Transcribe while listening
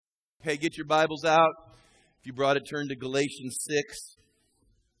Hey, get your Bibles out. If you brought it, turn to Galatians 6.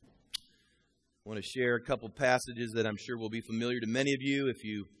 I want to share a couple passages that I'm sure will be familiar to many of you. If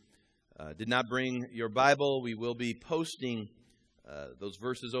you did not bring your Bible, we will be posting those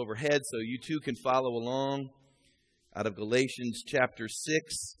verses overhead so you too can follow along out of Galatians chapter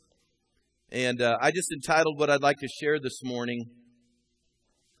 6. And I just entitled what I'd like to share this morning,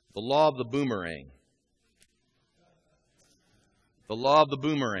 The Law of the Boomerang. The law of the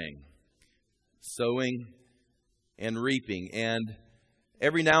boomerang, sowing and reaping. And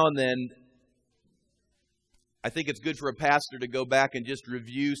every now and then, I think it's good for a pastor to go back and just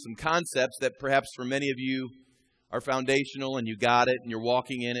review some concepts that perhaps for many of you are foundational and you got it and you're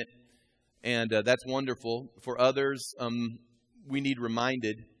walking in it. And that's wonderful. For others, we need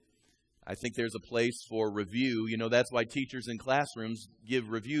reminded. I think there's a place for review. You know, that's why teachers in classrooms give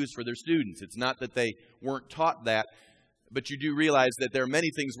reviews for their students. It's not that they weren't taught that. But you do realize that there are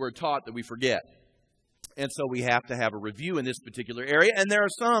many things we're taught that we forget. And so we have to have a review in this particular area. And there are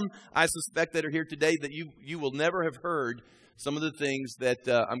some, I suspect, that are here today that you will never have heard some of the things that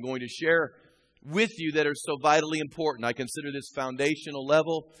I'm going to share with you that are so vitally important. I consider this foundational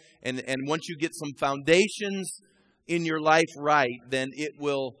level. And once you get some foundations in your life right, then it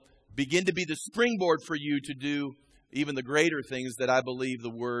will begin to be the springboard for you to do even the greater things that I believe the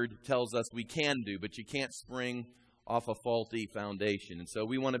Word tells us we can do. But you can't spring off a faulty foundation. And so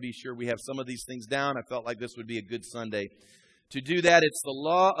we want to be sure we have some of these things down. I felt like this would be a good Sunday to do that. It's the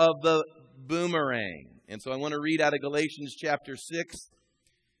law of the boomerang. And so I want to read out of Galatians chapter 6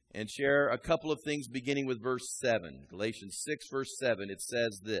 and share a couple of things beginning with verse 7. Galatians 6 verse 7, it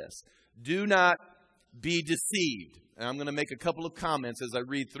says this: do not be deceived. And I'm going to make a couple of comments as I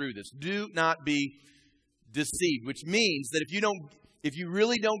read through this. Do not be deceived, which means that if you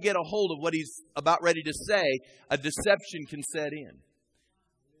really don't get a hold of what he's about ready to say, a deception can set in.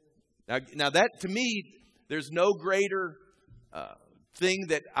 Now that, to me, there's no greater thing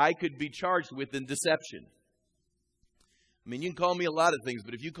that I could be charged with than deception. I mean, you can call me a lot of things,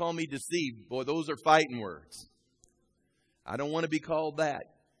 but if you call me deceived, boy, those are fighting words. I don't want to be called that.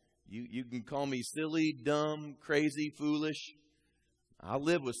 You can call me silly, dumb, crazy, foolish. I'll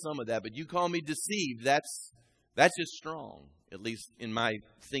live with some of that, but you call me deceived, that's just strong. At least in my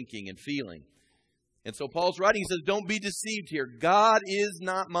thinking and feeling. And so Paul's writing, he says, don't be deceived here. God is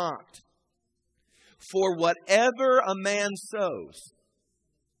not mocked. For whatever a man sows,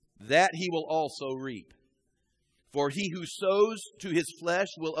 that he will also reap. For he who sows to his flesh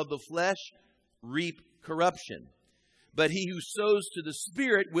will of the flesh reap corruption. But he who sows to the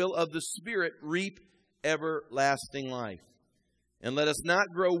Spirit will of the Spirit reap everlasting life. And let us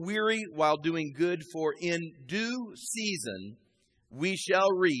not grow weary while doing good, for in due season we shall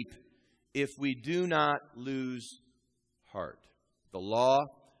reap if we do not lose heart. The law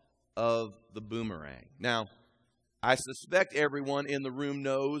of the boomerang. Now, I suspect everyone in the room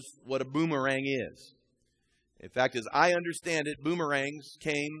knows what a boomerang is. In fact, as I understand it, boomerangs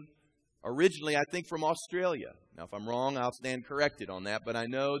came originally, I think, from Australia. Now, if I'm wrong, I'll stand corrected on that. But I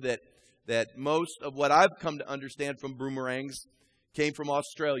know that most of what I've come to understand from boomerangs came from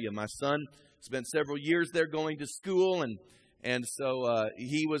Australia. My son spent several years there going to school, and so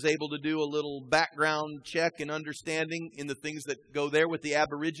he was able to do a little background check and understanding in the things that go there with the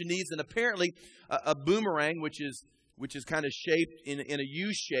Aborigines. And apparently a boomerang, which is kind of shaped in a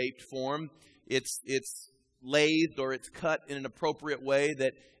U-shaped form, it's lathed or it's cut in an appropriate way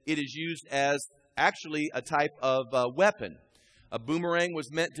that it is used as actually a type of weapon. A boomerang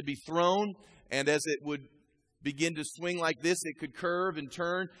was meant to be thrown, and as it would begin to swing like this, it could curve and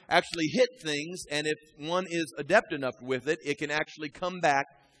turn, actually hit things, and if one is adept enough with it, it can actually come back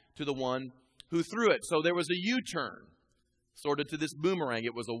to the one who threw it. So there was a U-turn, sort of, to this boomerang.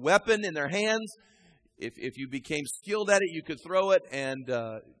 It was a weapon in their hands. If you became skilled at it, you could throw it, and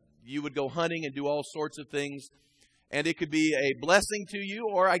you would go hunting and do all sorts of things. And it could be a blessing to you,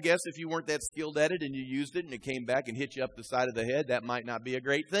 or I guess if you weren't that skilled at it and you used it and it came back and hit you up the side of the head, that might not be a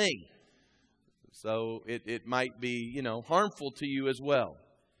great thing. So it might be, harmful to you as well.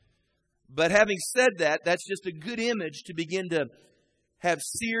 But having said that, that's just a good image to begin to have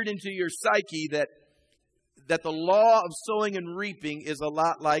seared into your psyche that the law of sowing and reaping is a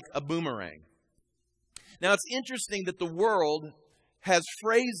lot like a boomerang. Now, it's interesting that the world has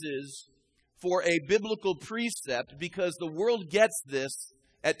phrases for a biblical precept because the world gets this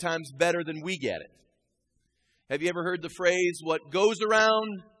at times better than we get it. Have you ever heard the phrase, what goes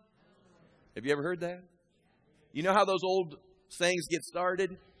around? Have you ever heard that? You know how those old sayings get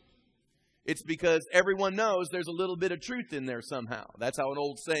started? It's because everyone knows there's a little bit of truth in there somehow. That's how an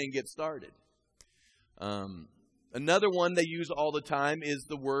old saying gets started. Another one they use all the time is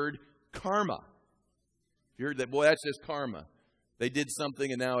the word karma. You heard that? Boy, that's just karma. They did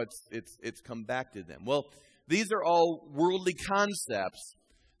something and now it's come back to them. Well, these are all worldly concepts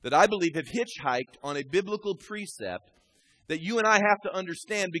that I believe have hitchhiked on a biblical precept that you and I have to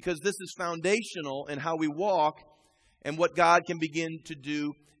understand, because this is foundational in how we walk and what God can begin to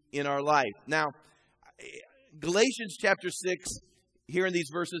do in our life. Now, Galatians chapter 6, here in these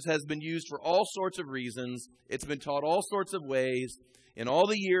verses, has been used for all sorts of reasons. It's been taught all sorts of ways. In all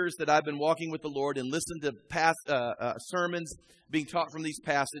the years that I've been walking with the Lord and listened to past sermons being taught from these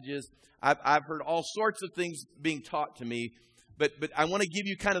passages, I've heard all sorts of things being taught to me. But I want to give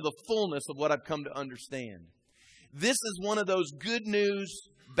you kind of the fullness of what I've come to understand. This is one of those good news,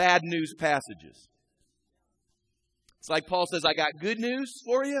 bad news passages. It's like Paul says, I got good news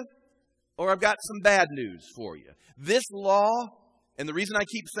for you, or I've got some bad news for you. This law, and the reason I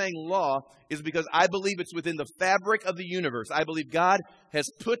keep saying law is because I believe it's within the fabric of the universe. I believe God has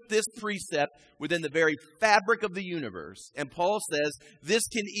put this precept within the very fabric of the universe. And Paul says this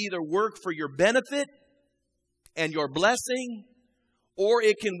can either work for your benefit and your blessing, or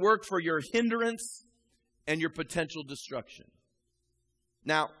it can work for your hindrance and your potential destruction.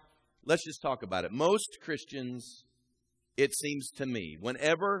 Now, let's just talk about it. Most Christians, it seems to me,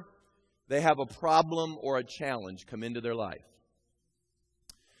 whenever they have a problem or a challenge come into their life,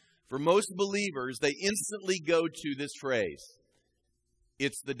 for most believers, they instantly go to this phrase: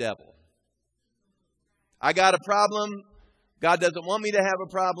 it's the devil. I got a problem. God doesn't want me to have a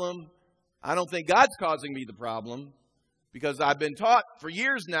problem. I don't think God's causing me the problem, because I've been taught for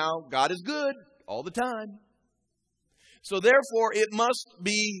years now God is good all the time. So therefore, it must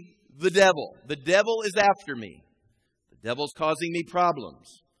be the devil. The devil is after me. The devil's causing me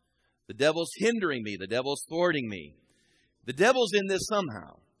problems. The devil's hindering me. The devil's thwarting me. The devil's in this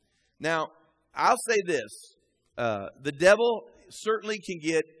somehow. Now, I'll say this. The devil certainly can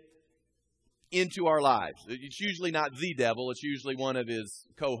get into our lives. It's usually not the devil. It's usually one of his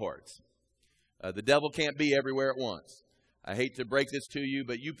cohorts. The devil can't be everywhere at once. I hate to break this to you,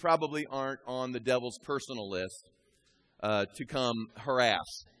 but you probably aren't on the devil's personal list to come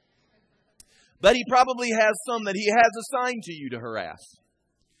harass. But he probably has some that he has assigned to you to harass.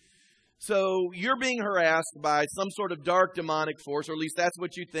 So you're being harassed by some sort of dark demonic force, or at least that's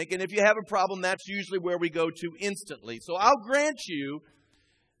what you think. And if you have a problem, that's usually where we go to instantly. So I'll grant you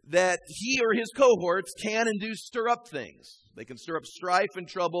that he or his cohorts can and do stir up things. They can stir up strife and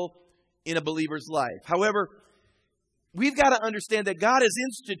trouble in a believer's life. However, we've got to understand that God has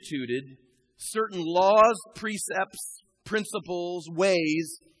instituted certain laws, precepts, principles,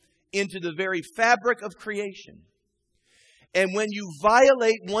 ways into the very fabric of creation. And when you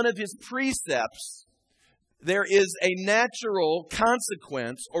violate one of his precepts, there is a natural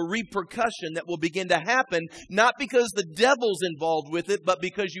consequence or repercussion that will begin to happen, not because the devil's involved with it, but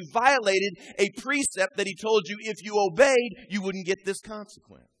because you violated a precept that he told you if you obeyed, you wouldn't get this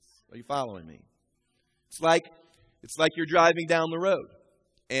consequence. Are you following me? It's like you're driving down the road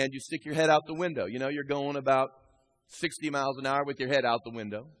and you stick your head out the window. You know, you're going about 60 miles an hour with your head out the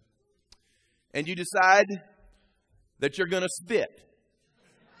window. And you decide that you're going to spit.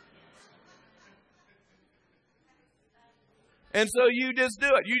 And so you just do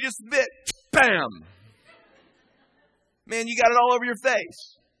it. You just spit. Bam! Man, you got it all over your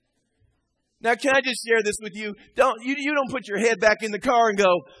face. Now, can I just share this with you? You don't put your head back in the car and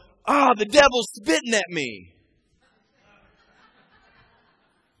go, the devil's spitting at me.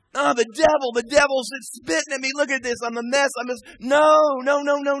 The devil's spitting at me. Look at this. I'm a mess. No.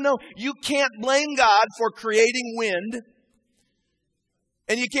 You can't blame God for creating wind.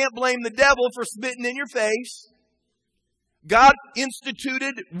 And you can't blame the devil for spitting in your face. God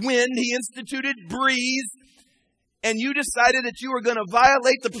instituted wind. He instituted breeze. And you decided that you were going to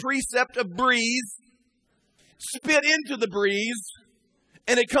violate the precept of breeze. Spit into the breeze.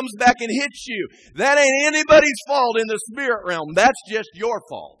 And it comes back and hits you. That ain't anybody's fault in the spirit realm. That's just your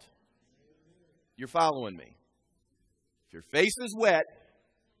fault. You're following me. If your face is wet,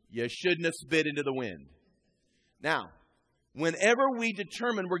 you shouldn't have spit into the wind. Now, whenever we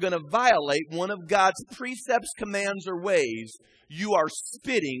determine we're going to violate one of God's precepts, commands, or ways, you are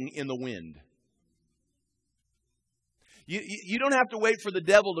spitting in the wind. You don't have to wait for the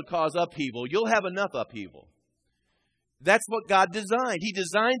devil to cause upheaval. You'll have enough upheaval. That's what God designed. He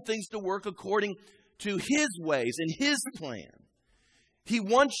designed things to work according to his ways and his plan. He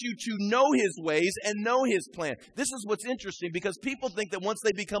wants you to know his ways and know his plan. This is what's interesting, because people think that once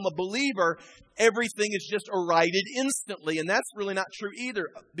they become a believer, everything is just righted instantly. And that's really not true either,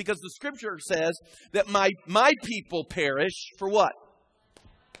 because the scripture says that my people perish for what?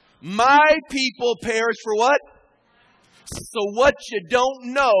 My people perish for what? So what you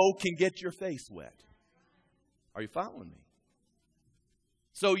don't know can get your face wet. Are you following me?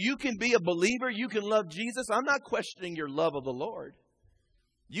 So you can be a believer. You can love Jesus. I'm not questioning your love of the Lord.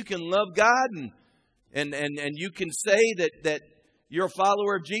 You can love God and you can say that you're a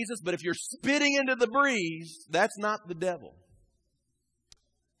follower of Jesus. But if you're spitting into the breeze, that's not the devil.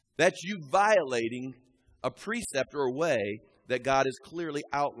 That's you violating a precept or a way that God has clearly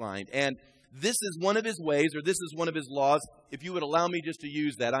outlined. And this is one of His ways, or this is one of His laws. If you would allow me just to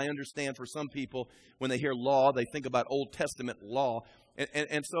use that, I understand for some people, when they hear law, they think about Old Testament law.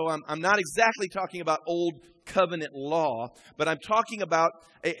 And so I'm not exactly talking about Old Covenant law, but I'm talking about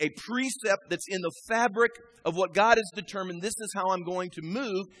a precept that's in the fabric of what God has determined. This is how I'm going to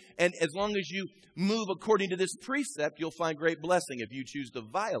move. And as long as you move according to this precept, you'll find great blessing. If you choose to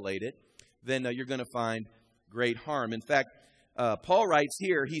violate it, then you're going to find great harm. In fact, Paul writes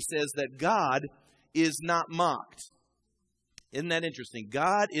here, he says that God is not mocked. Isn't that interesting?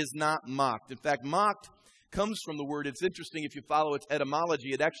 God is not mocked. In fact, mocked comes from the word, it's interesting if you follow its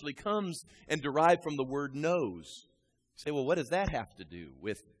etymology, it actually comes and derived from the word nose. You say, well, what does that have to do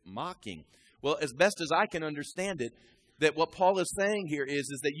with mocking? Well, as best as I can understand it, that what Paul is saying here is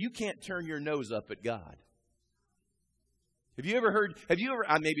that you can't turn your nose up at God. Have you ever,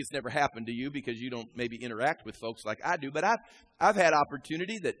 maybe it's never happened to you because you don't maybe interact with folks like I do, but I've had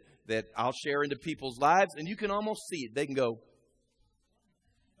opportunity that I'll share into people's lives, and you can almost see it. They can go,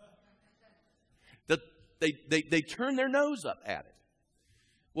 They turn their nose up at it.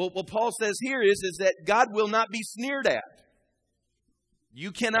 Well, what Paul says here is that God will not be sneered at.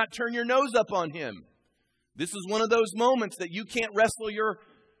 You cannot turn your nose up on Him. This is one of those moments that you can't wrestle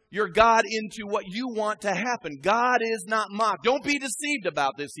your God into what you want to happen. God is not mocked. Don't be deceived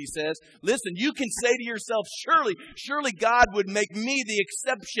about this, he says. Listen, you can say to yourself, surely God would make me the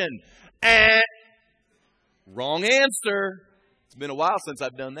exception. Wrong answer. It's been a while since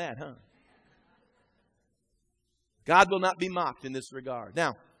I've done that, huh? God will not be mocked in this regard.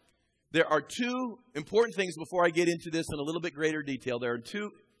 Now, there are two important things before I get into this in a little bit greater detail. There are two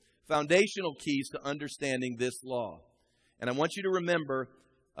foundational keys to understanding this law. And I want you to remember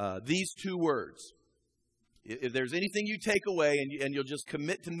these two words. If there's anything you take away and you'll just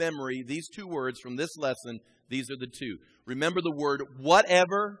commit to memory these two words from this lesson, these are the two. Remember the word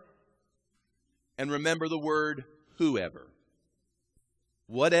whatever and remember the word whoever.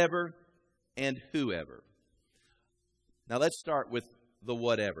 Whatever and whoever. Now let's start with the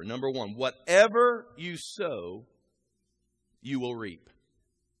whatever. Number one, whatever you sow, you will reap.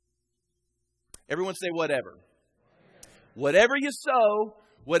 Everyone say whatever. Whatever you sow,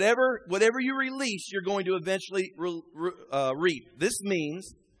 whatever you release, you're going to eventually reap. This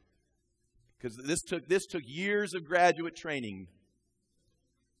means, because this took years of graduate training.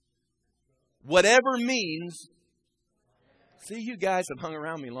 Whatever means, see, you guys have hung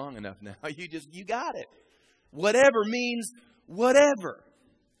around me long enough now. You got it. Whatever means whatever.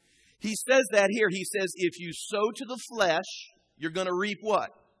 He says that here. He says, if you sow to the flesh, you're going to reap what?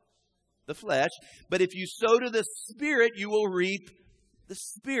 The flesh. But if you sow to the Spirit, you will reap the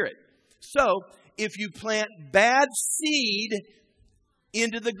Spirit. So, if you plant bad seed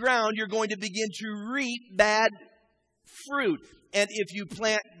into the ground, you're going to begin to reap bad fruit. And if you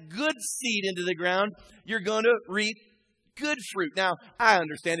plant good seed into the ground, you're going to reap good fruit. Now, I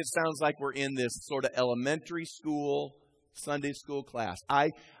understand it sounds like we're in this sort of elementary school, Sunday school class. I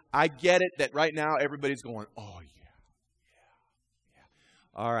get it that right now everybody's going, oh, yeah.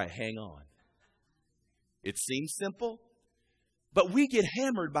 All right, hang on. It seems simple, but we get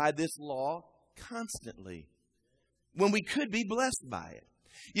hammered by this law constantly when we could be blessed by it.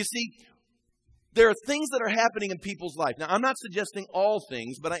 You see, there are things that are happening in people's life. Now, I'm not suggesting all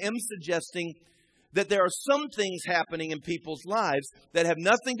things, but I am suggesting that there are some things happening in people's lives that have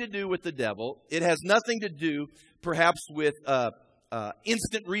nothing to do with the devil. It has nothing to do, perhaps, with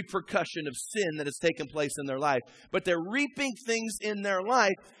instant repercussion of sin that has taken place in their life. But they're reaping things in their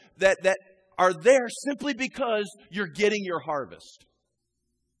life that are there simply because you're getting your harvest.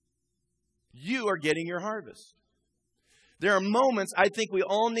 You are getting your harvest. There are moments I think we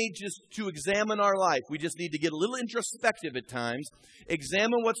all need just to examine our life. We just need to get a little introspective at times.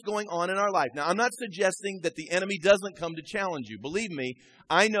 Examine what's going on in our life. Now, I'm not suggesting that the enemy doesn't come to challenge you. Believe me,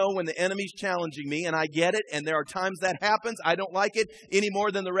 I know when the enemy's challenging me, and I get it, and there are times that happens. I don't like it any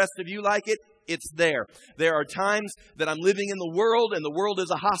more than the rest of you like it. It's there. There are times that I'm living in the world, and the world is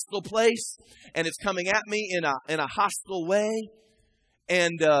a hostile place, and it's coming at me in a hostile way.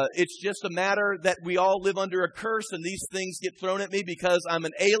 And it's just a matter that we all live under a curse, and these things get thrown at me because I'm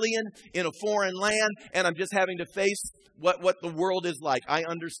an alien in a foreign land, and I'm just having to face what the world is like. I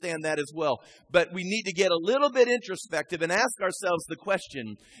understand that as well. But we need to get a little bit introspective and ask ourselves the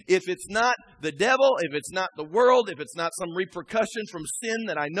question, if it's not the devil, if it's not the world, if it's not some repercussion from sin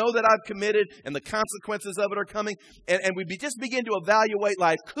that I know that I've committed and the consequences of it are coming, and we just begin to evaluate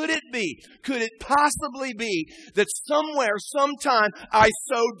life, could it possibly be that somewhere, sometime, I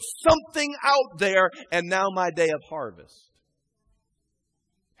sowed something out there, and now my day of harvest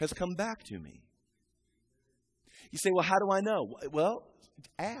has come back to me? You say, well, how do I know? Well,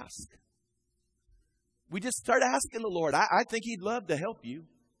 ask. We just start asking the Lord. I think He'd love to help you.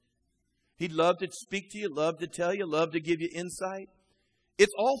 He'd love to speak to you, love to tell you, love to give you insight.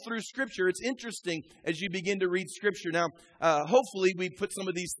 It's all through Scripture. It's interesting as you begin to read Scripture. Now, hopefully we put some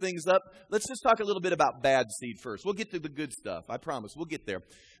of these things up. Let's just talk a little bit about bad seed first. We'll get to the good stuff. I promise. We'll get there.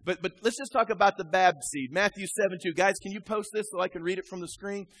 But let's just talk about the bad seed. Matthew 7:2. Guys, can you post this so I can read it from the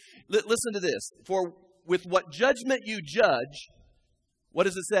screen? Listen to this. For with what judgment you judge, what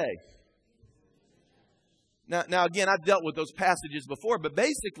does it say? Now again, I've dealt with those passages before, but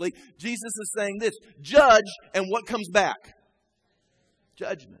basically, Jesus is saying this: judge, and what comes back?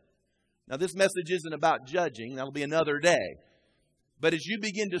 Judgment. Now, this message isn't about judging. That'll be another day. But as you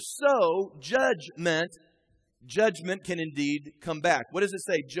begin to sow judgment can indeed come back. What does it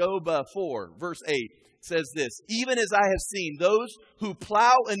say? Job 4, verse 8 says this: even as I have seen those who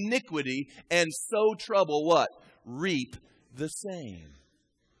plow iniquity and sow trouble, what? Reap the same.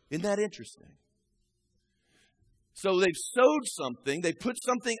 Isn't that interesting? So they've sowed something, they put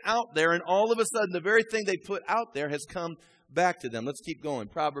something out there, and all of a sudden the very thing they put out there has come back to them. Let's keep going.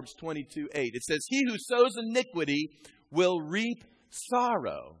 Proverbs 22:8. It says, he who sows iniquity will reap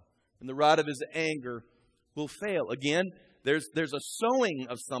sorrow, and the rod of his anger will fail. Again, there's a sowing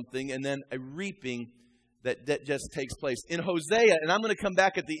of something and then a reaping that just takes place. In Hosea, and I'm going to come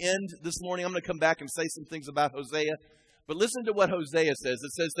back at the end this morning, I'm going to come back and say some things about Hosea. But listen to what Hosea says.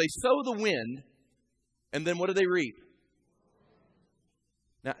 It says, they sow the wind, and then what do they reap?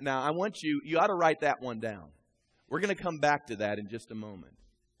 Now I want you ought to write that one down. We're going to come back to that in just a moment.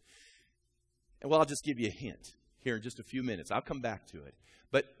 And well, I'll just give you a hint here in just a few minutes. I'll come back to it.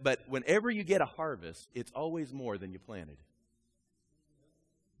 But whenever you get a harvest, it's always more than you planted.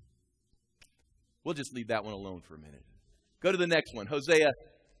 We'll just leave that one alone for a minute. Go to the next one. Hosea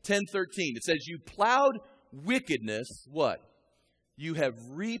 10:13. It says, you plowed wickedness, what? You have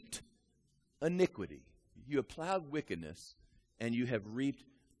reaped iniquity. You have plowed wickedness, and you have reaped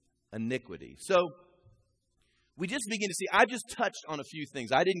iniquity. So, we just begin to see, I just touched on a few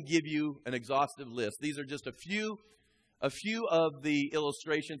things. I didn't give you an exhaustive list. These are just a few of the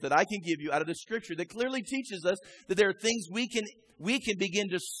illustrations that I can give you out of the Scripture that clearly teaches us that there are things we can begin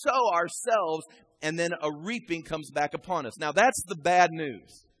to sow ourselves, and then a reaping comes back upon us. Now, that's the bad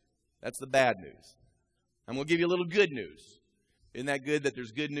news. That's the bad news. I'm going to give you a little good news. Isn't that good that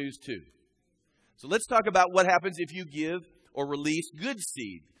there's good news too? So let's talk about what happens if you give or release good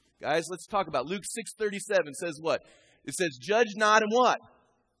seed. Guys, let's talk about Luke 6:37 says what? It says, judge not and what?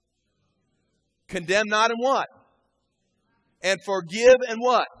 Condemn not and what? And forgive and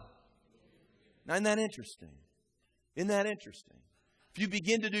what? Now, isn't that interesting? Isn't that interesting? If you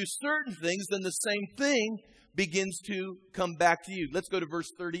begin to do certain things, then the same thing begins to come back to you. Let's go to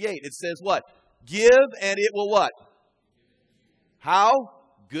verse 38. It says what? Give and it will what? How?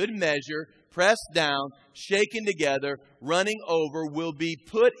 Good measure, pressed down, shaken together, running over, will be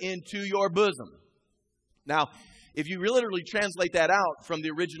put into your bosom. Now, if you literally translate that out from the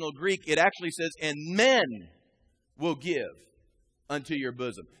original Greek, it actually says, and men will give unto your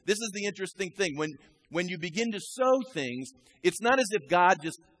bosom. This is the interesting thing. When you begin to sow things, it's not as if God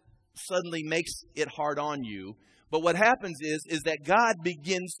just suddenly makes it hard on you. But what happens is that God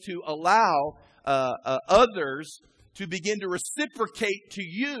begins to allow others to begin to reciprocate to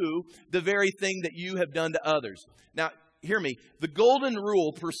you the very thing that you have done to others. Now, hear me. The golden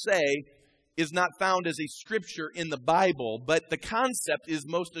rule per se is not found as a scripture in the Bible, but the concept is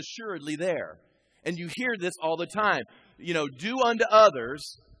most assuredly there. And you hear this all the time. You know, do unto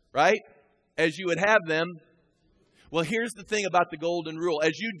others, right, as you would have them. Well, here's the thing about the golden rule.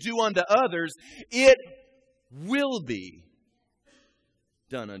 As you do unto others, it will be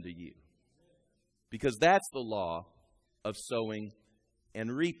done unto you. Because that's the law of sowing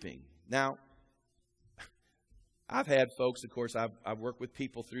and reaping. Now, I've had folks, of course, I've worked with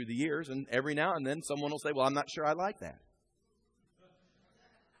people through the years, and every now and then someone will say, well, I'm not sure I like that.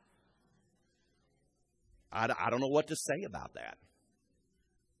 I don't know what to say about that.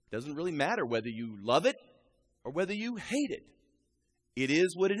 It doesn't really matter whether you love it or whether you hate it. It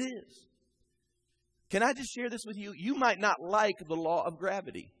is what it is. Can I just share this with you? You might not like the law of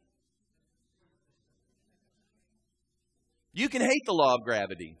gravity. You can hate the law of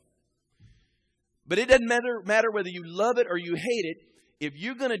gravity. But it doesn't matter whether you love it or you hate it. If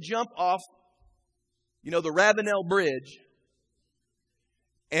you're going to jump off, the Ravenel Bridge,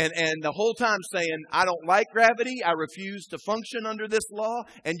 and the whole time saying, I don't like gravity, I refuse to function under this law,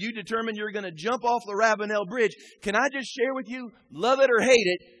 and you determine you're going to jump off the Ravenel Bridge, can I just share with you, love it or hate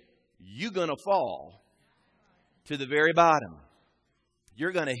it, you're going to fall to the very bottom.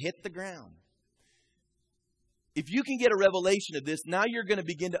 You're going to hit the ground. If you can get a revelation of this, now you're going to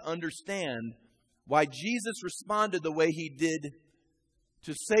begin to understand why Jesus responded the way he did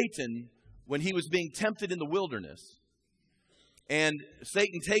to Satan when he was being tempted in the wilderness. And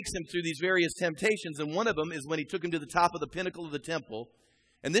Satan takes him through these various temptations, and one of them is when he took him to the top of the pinnacle of the temple.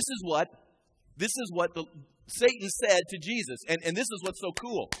 And this is what Satan said to Jesus. And this is what's so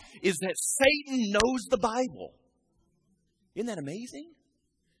cool, is that Satan knows the Bible. Isn't that amazing?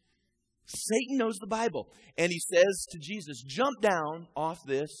 Satan knows the Bible. And he says to Jesus, jump down off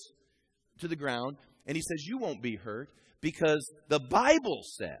this to the ground. And he says, you won't be hurt because the Bible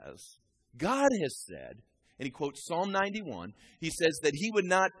says, God has said, and he quotes Psalm 91, he says that he would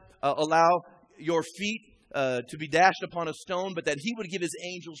not allow your feet to be dashed upon a stone, but that he would give his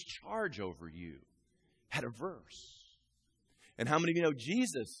angels charge over you. Had a verse. And how many of you know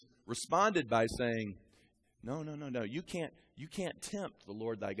Jesus responded by saying, no, you can't tempt the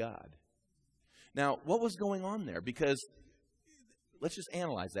Lord thy God. Now, what was going on there? Because let's just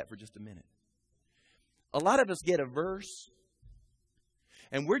analyze that for just a minute. A lot of us get a verse,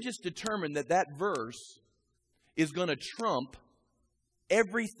 and we're just determined that that verse is going to trump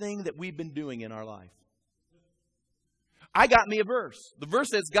everything that we've been doing in our life. I got me a verse. The verse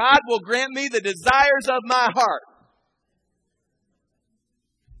says, God will grant me the desires of my heart.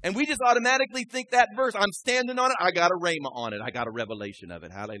 And we just automatically think that verse, I'm standing on it, I got a rhema on it, I got a revelation of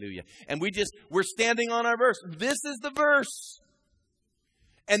it, hallelujah. And we're standing on our verse. This is the verse.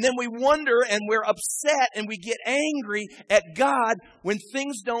 And then we wonder and we're upset and we get angry at God when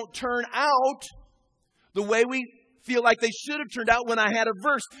things don't turn out the way we feel like they should have turned out when I had a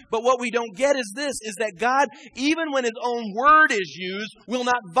verse. But what we don't get is this, is that God, even when his own word is used, will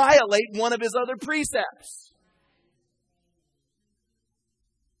not violate one of his other precepts.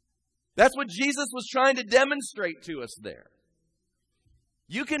 That's what Jesus was trying to demonstrate to us there.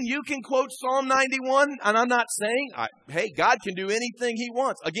 You can quote Psalm 91, and I'm not saying, hey, God can do anything he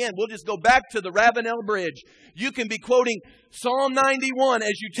wants. Again, we'll just go back to the Ravenel Bridge. You can be quoting Psalm 91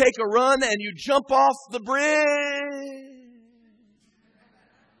 as you take a run and you jump off the bridge.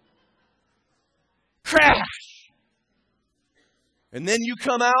 Crash! And then you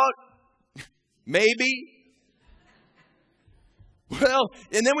come out, maybe. Well,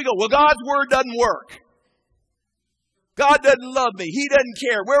 and then we go, well, God's word doesn't work. God doesn't love me. He doesn't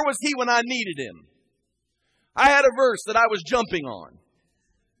care. Where was he when I needed him? I had a verse that I was jumping on.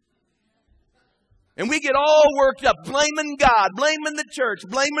 And we get all worked up, blaming God, blaming the church,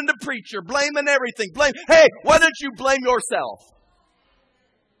 blaming the preacher, blaming everything. Hey, why don't you blame yourself?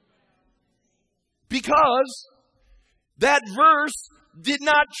 Because that verse did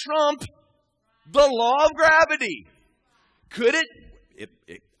not trump the law of gravity. Could it?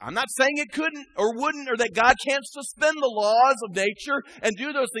 I'm not saying it couldn't or wouldn't, or that God can't suspend the laws of nature and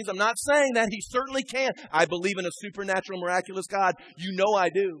do those things. I'm not saying that. He certainly can. I believe in a supernatural, miraculous God. You know I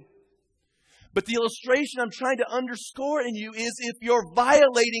do. But the illustration I'm trying to underscore in you is if you're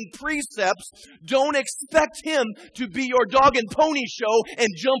violating precepts, don't expect him to be your dog and pony show and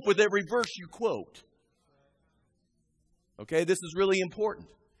jump with every verse you quote. Okay, this is really important.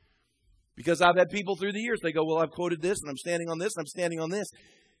 Because I've had people through the years, they go, well, I've quoted this and I'm standing on this and I'm standing on this.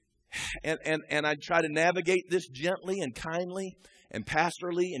 And I try to navigate this gently and kindly and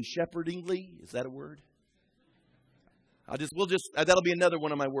pastorally and shepherdingly. Is that a word? That'll be another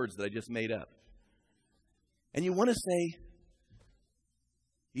one of my words that I just made up. And you want to say,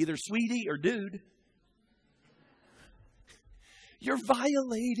 either sweetie or dude, you're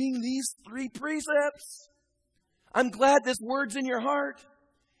violating these 3 precepts. I'm glad this word's in your heart.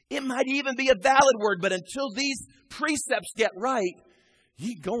 It might even be a valid word, but until these precepts get right,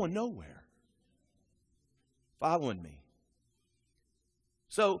 you ain't going nowhere. Following me?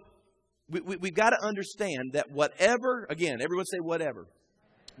 So, we've got to understand that whatever, again, everyone say whatever.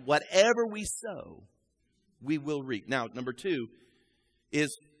 Whatever we sow, we will reap. Now, number 2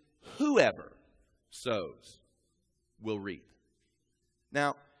 is whoever sows will reap.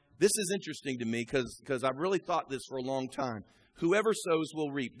 Now, this is interesting to me because I've really thought this for a long time. Whoever sows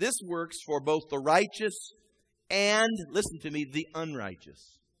will reap. This works for both the righteous and, listen to me, the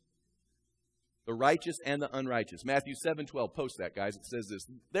unrighteous. The righteous and the unrighteous. Matthew 7:12. Post that, guys. It says this.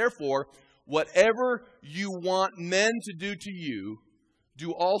 Therefore, whatever you want men to do to you,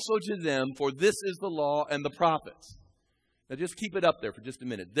 do also to them, for this is the law and the prophets. Now just keep it up there for just a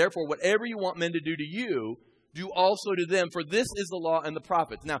minute. Therefore, whatever you want men to do to you, do also to them, for this is the law and the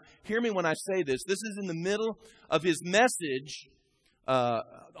prophets. Now, hear me when I say this. This is in the middle of his message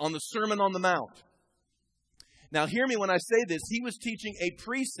on the Sermon on the Mount. Now, hear me when I say this. He was teaching a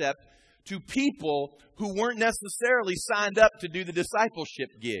precept to people who weren't necessarily signed up to do the discipleship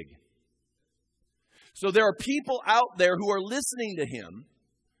gig. So there are people out there who are listening to him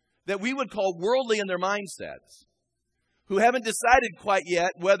that we would call worldly in their mindsets, who haven't decided quite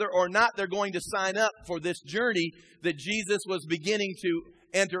yet whether or not they're going to sign up for this journey that Jesus was beginning to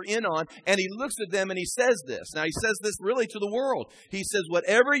enter in on. And he looks at them and he says this. Now he says this really to the world. He says,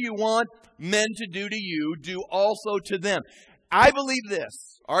 whatever you want men to do to you, do also to them. I believe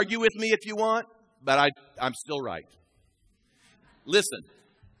this. Argue with me if you want, but I'm still right. Listen.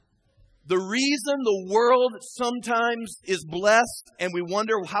 The reason the world sometimes is blessed and we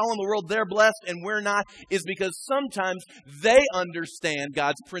wonder how in the world they're blessed and we're not is because sometimes they understand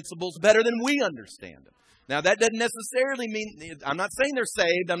God's principles better than we understand them. Now, that doesn't necessarily mean, I'm not saying they're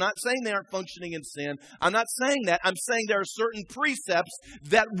saved. I'm not saying they aren't functioning in sin. I'm not saying that. I'm saying there are certain precepts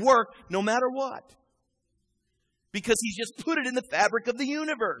that work no matter what. Because He's just put it in the fabric of the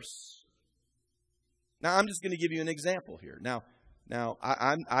universe. Now, I'm just going to give you an example here. Now,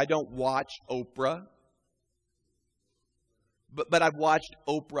 I don't watch Oprah, but I've watched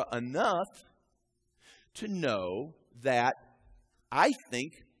Oprah enough to know that I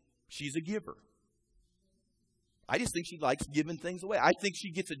think she's a giver. I just think she likes giving things away. I think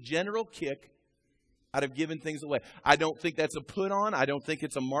she gets a general kick out of giving things away. I don't think that's a put on. I don't think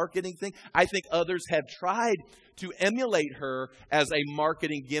it's a marketing thing. I think others have tried to emulate her as a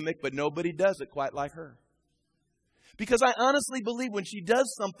marketing gimmick, but nobody does it quite like her. Because I honestly believe when she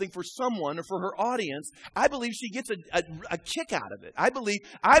does something for someone or for her audience, I believe she gets a kick out of it. I believe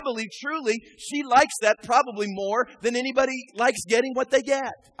truly she likes that probably more than anybody likes getting what they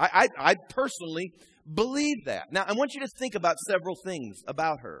get. I personally believe that. Now, I want you to think about several things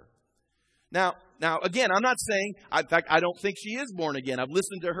about her. Now, again, I'm not saying, in fact, I don't think she is born again. I've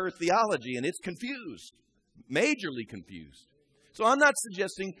listened to her theology and it's confused, majorly confused. So I'm not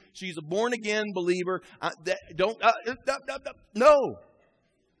suggesting she's a born-again believer. No.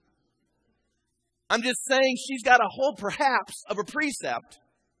 I'm just saying she's got a hold, perhaps, of a precept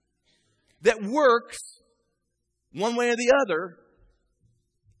that works one way or the other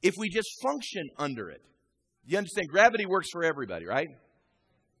if we just function under it. You understand? Gravity works for everybody, right?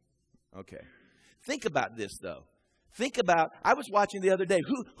 Okay. Think about this, though. I was watching the other day.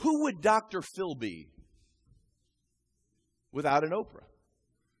 Who would Dr. Phil be without an Oprah?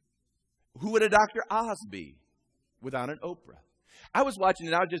 Who would a Dr. Oz be without an Oprah? I was watching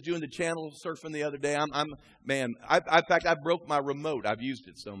it. I was just doing the channel surfing the other day. In fact, I broke my remote. I've used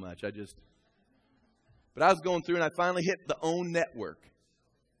it so much. But I was going through and I finally hit the OWN network.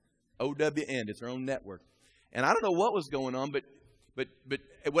 OWN. It's her own network. And I don't know what was going on, but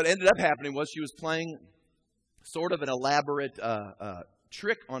what ended up happening was she was playing sort of an elaborate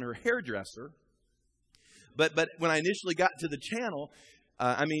trick on her hairdresser. But when I initially got to the channel,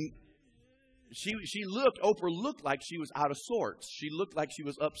 Oprah looked like she was out of sorts. She looked like she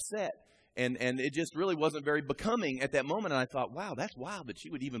was upset. And it just really wasn't very becoming at that moment. And I thought, wow, that's wild that she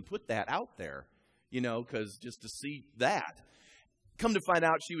would even put that out there, because just to see that. Come to find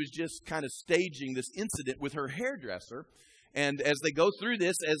out she was just kind of staging this incident with her hairdresser. And as they go through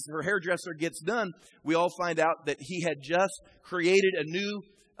this, as her hairdresser gets done, we all find out that he had just created a new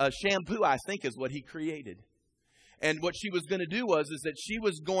shampoo, I think is what he created. And what she was going to do is that she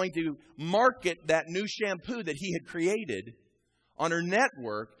was going to market that new shampoo that he had created on her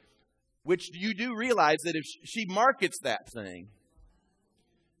network, which you do realize that if she markets that thing,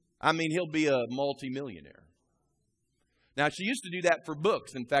 he'll be a multimillionaire. Now, she used to do that for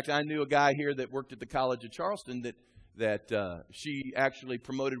books. In fact, I knew a guy here that worked at the College of Charleston that she actually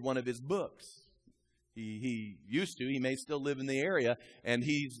promoted one of his books. He used to. He may still live in the area, and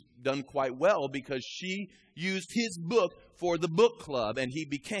he's done quite well because she used his book for the book club, and he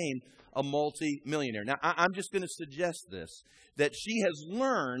became a multi-millionaire. Now, I'm just going to suggest this, that she has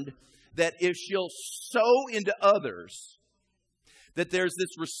learned that if she'll sow into others, that there's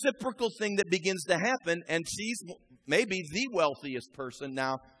this reciprocal thing that begins to happen, and she's maybe the wealthiest person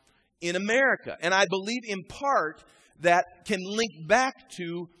now in America. And I believe in part that can link back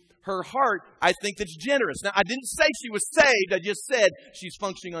to her heart, I think, that's generous. Now, I didn't say she was saved. I just said she's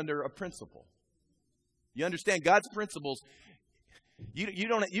functioning under a principle. You understand God's principles. You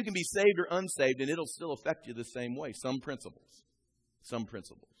can be saved or unsaved, and it'll still affect you the same way. Some principles.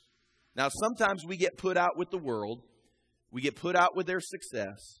 Now, sometimes we get put out with the world. We get put out with their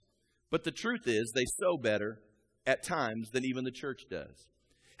success. But the truth is, they sow better at times than even the church does.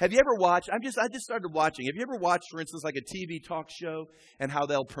 Have you ever watched, I just started watching. Have you ever watched, for instance, like a TV talk show and how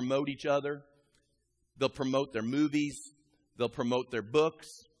they'll promote each other? They'll promote their movies. They'll promote their books.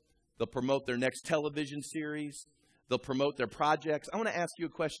 They'll promote their next television series. They'll promote their projects. I want to ask you a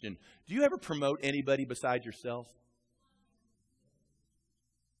question. Do you ever promote anybody besides yourself?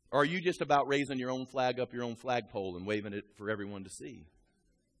 Or are you just about raising your own flag up your own flagpole and waving it for everyone to see?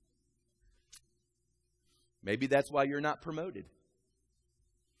 Maybe that's why you're not promoted.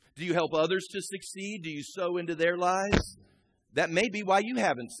 Do you help others to succeed? Do you sow into their lives? That may be why you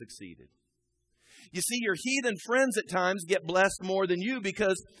haven't succeeded. You see, your heathen friends at times get blessed more than you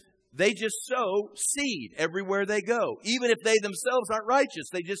because they just sow seed everywhere they go. Even if they themselves aren't righteous,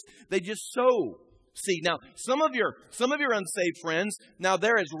 they just sow seed. Now, some of your unsaved friends, now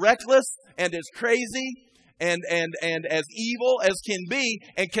they're as reckless and as crazy and as evil as can be.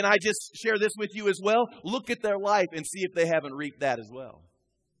 And can I just share this with you as well? Look at their life and see if they haven't reaped that as well.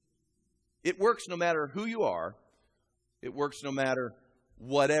 It works no matter who you are. It works no matter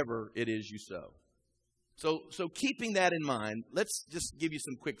whatever it is you sow. So keeping that in mind, let's just give you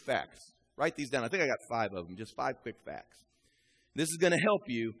some quick facts. Write these down. I think I got 5 of them, just 5 quick facts. This is going to help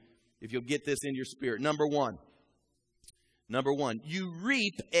you if you'll get this in your spirit. Number one, you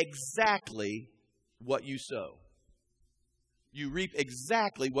reap exactly what you sow. You reap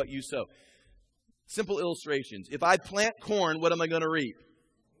exactly what you sow. Simple illustrations. If I plant corn, what am I going to reap?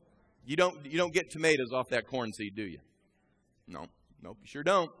 You don't get tomatoes off that corn seed, do you? No, you sure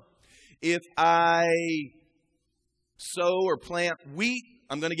don't. If I sow or plant wheat,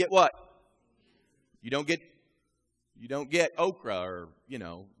 I'm going to get what? You don't get okra, or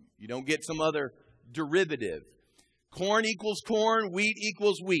you don't get some other derivative. Corn equals corn, wheat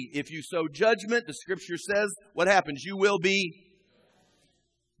equals wheat. If you sow judgment, the scripture says, what happens? You will be.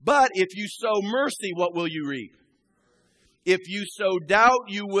 But if you sow mercy, what will you reap? If you sow doubt,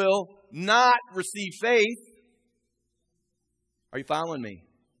 you will not receive faith. Are you following me?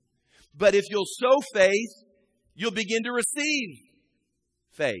 But if you'll sow faith, you'll begin to receive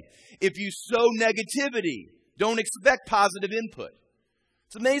faith. If you sow negativity, don't expect positive input.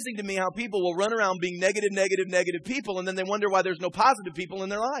 It's amazing to me how people will run around being negative people, and then they wonder why there's no positive people in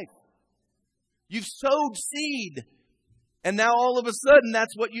their life. You've sowed seed, and now all of a sudden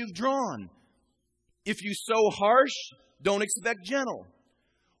that's what you've drawn. If you sow harsh, don't expect gentle.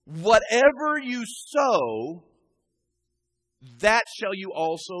 Whatever you sow, that shall you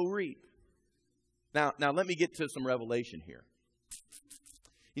also reap. Now let me get to some revelation here.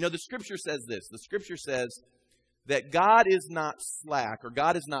 The scripture says this. The scripture says that God is not slack, or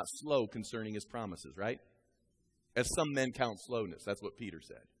God is not slow concerning his promises, right? As some men count slowness. That's what Peter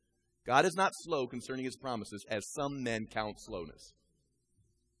said. God is not slow concerning his promises, as some men count slowness.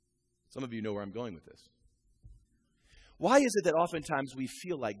 Some of you know where I'm going with this. Why is it that oftentimes we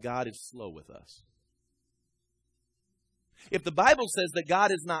feel like God is slow with us? If the Bible says that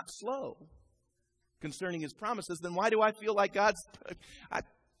God is not slow concerning his promises, then why do I feel like I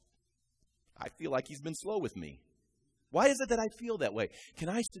feel like he's been slow with me? Why is it that I feel that way? Can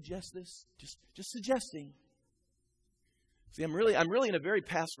I suggest this? Just suggesting. See, I'm really in a very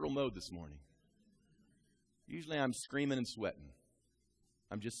pastoral mode this morning. Usually I'm screaming and sweating.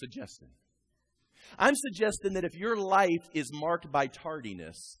 I'm just suggesting. I'm suggesting that if your life is marked by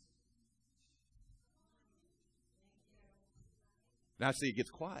tardiness, now see, it gets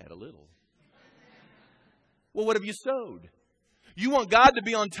quiet a little. Well, what have you sowed? You want God to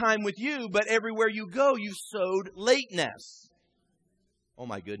be on time with you, but everywhere you go, you sowed lateness. Oh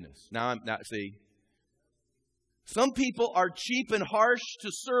my goodness. Now I'm not, see. Some people are cheap and harsh to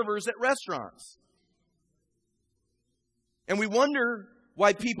servers at restaurants. And we wonder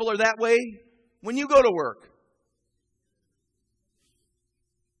why people are that way when you go to work.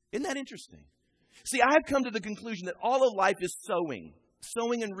 Isn't that interesting? See, I've come to the conclusion that all of life is sowing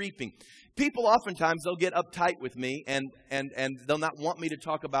and reaping. People oftentimes, they'll get uptight with me and they'll not want me to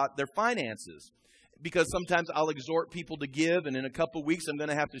talk about their finances, because sometimes I'll exhort people to give, and in a couple of weeks I'm going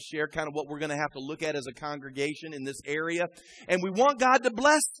to have to share kind of what we're going to have to look at as a congregation in this area. And we want God to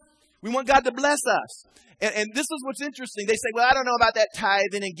bless. We want God to bless us. And this is what's interesting. They say, well, I don't know about that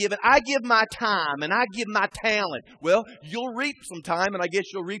tithing and giving. I give my time and I give my talent. Well, you'll reap some time, and I guess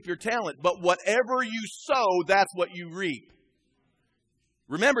you'll reap your talent. But whatever you sow, that's what you reap.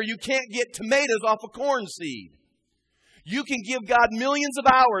 Remember, you can't get tomatoes off a corn seed. You can give God millions of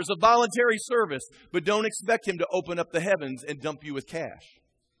hours of voluntary service, but don't expect Him to open up the heavens and dump you with cash.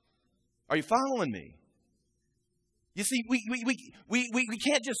 Are you following me? You see, we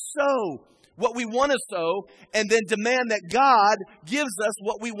can't just sow what we want to sow and then demand that God gives us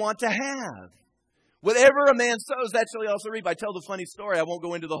what we want to have. Whatever a man sows, that shall he also reap. I tell the funny story. I won't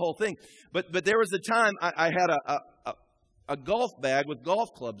go into the whole thing. But there was a time I had a golf bag with golf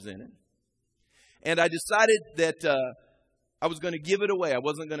clubs in it. And I decided that I was going to give it away. I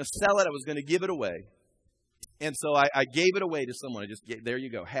wasn't going to sell it. I was going to give it away. And so I gave it away to someone. There you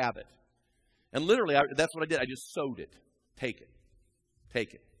go. Have it. And literally, that's what I did. I just sowed it. Take it.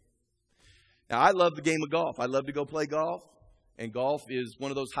 Take it. Now, I love the game of golf. I love to go play golf. And golf is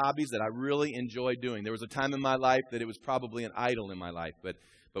one of those hobbies that I really enjoy doing. There was a time in my life that it was probably an idol in my life. But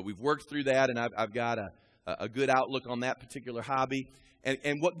we've worked through that, and I've got a good outlook on that particular hobby.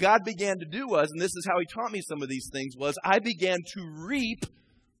 And what God began to do was, and this is how He taught me some of these things, was I began to reap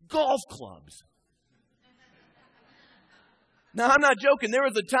golf clubs. Now, I'm not joking. There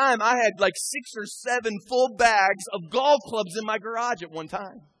was a time I had like 6 or 7 full bags of golf clubs in my garage at one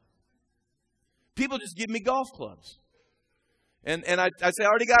time. People just give me golf clubs. And I say, I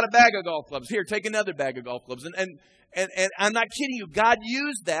already got a bag of golf clubs. Here, take another bag of golf clubs. And I'm not kidding you. God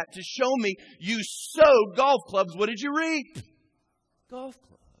used that to show me you sowed golf clubs. What did you reap? Golf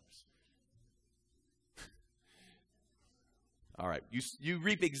clubs. All right. You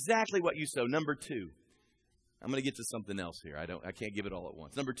reap exactly what you sow. Number 2. I'm going to get to something else here. I can't give it all at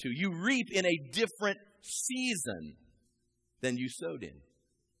once. Number 2, you reap in a different season than you sowed in.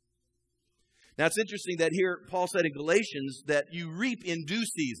 Now, it's interesting that here Paul said in Galatians that you reap in due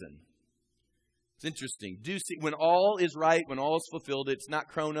season. It's interesting. When all is right, when all is fulfilled, it's not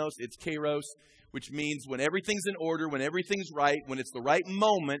chronos, it's kairos, which means when everything's in order, when everything's right, when it's the right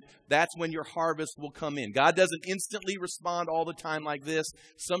moment, that's when your harvest will come in. God doesn't instantly respond all the time like this.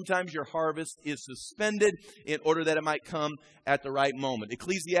 Sometimes your harvest is suspended in order that it might come at the right moment.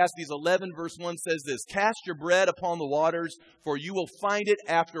 Ecclesiastes 11 verse 1 says this, cast your bread upon the waters, for you will find it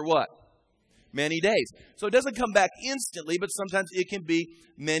after what? Many days. So it doesn't come back instantly, but sometimes it can be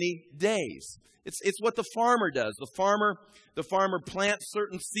many days. It's what the farmer does. The farmer plants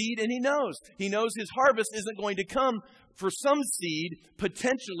certain seed, and he knows his harvest isn't going to come for some seed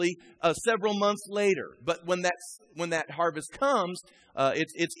potentially several months later. But when that harvest comes,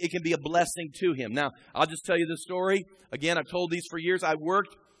 it can be a blessing to him. Now, I'll just tell you the story. Again, I've told these for years. I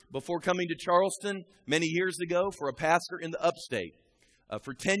worked before coming to Charleston many years ago for a pastor in the upstate.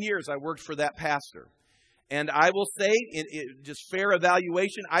 For 10 years, I worked for that pastor. And I will say, in just fair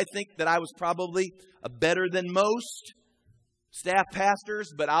evaluation, I think that I was probably better than most staff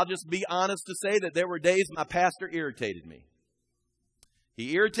pastors. But I'll just be honest to say that there were days my pastor irritated me.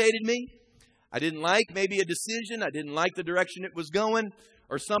 He irritated me. I didn't like maybe a decision. I didn't like the direction it was going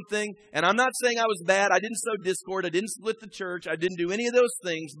or something. And I'm not saying I was bad. I didn't sow discord. I didn't split the church. I didn't do any of those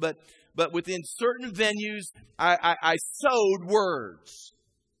things. But within certain venues, I sowed words.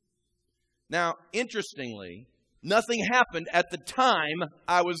 Now, interestingly, nothing happened at the time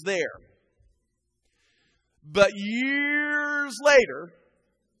I was there. But years later,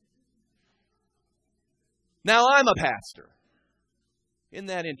 now I'm a pastor. Isn't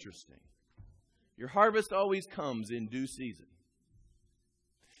that interesting? Your harvest always comes in due season.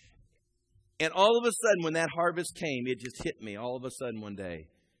 And all of a sudden, when that harvest came, it just hit me all of a sudden one day.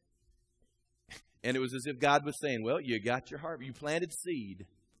 And it was as if God was saying, well, you got your harvest. You planted seed.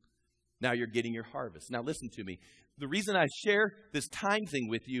 Now you're getting your harvest. Now listen to me. The reason I share this time thing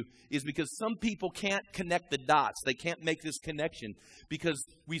with you is because some people can't connect the dots. They can't make this connection because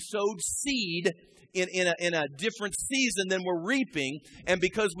we sowed seed in a different season than we're reaping. And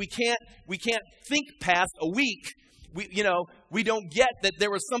because we can't think past a week, we don't get that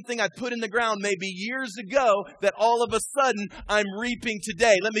there was something I put in the ground maybe years ago that all of a sudden I'm reaping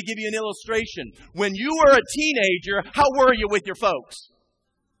today. Let me give you an illustration. When you were a teenager, how were you with your folks?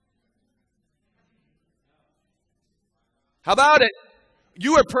 How about it?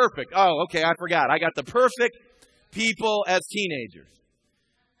 You were perfect. Oh, okay, I forgot. I got the perfect people as teenagers.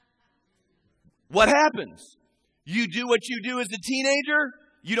 What happens? You do what you do as a teenager.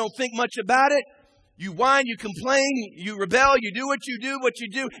 You don't think much about it. You whine, you complain, you rebel, you do what you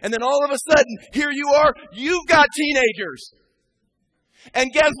do. And then all of a sudden, here you are, you've got teenagers.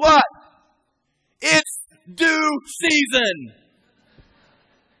 And guess what? It's due season.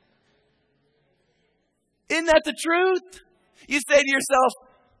 Isn't that the truth? You say to yourself,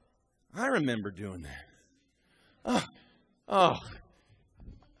 I remember doing that. Oh.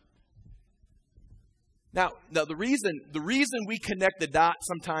 Now the reason we connect the dots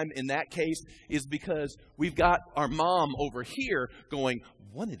sometime in that case is because we've got our mom over here going,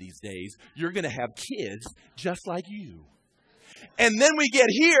 one of these days, you're going to have kids just like you. And then we get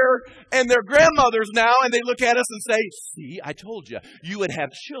here, and they're grandmothers now, and they look at us and say, see, I told you, you would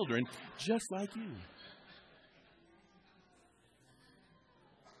have children just like you.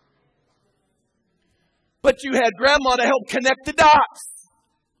 But you had grandma to help connect the dots.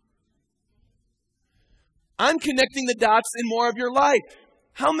 I'm connecting the dots in more of your life.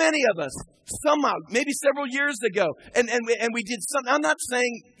 How many of us, somehow, maybe several years ago, and we did something. I'm not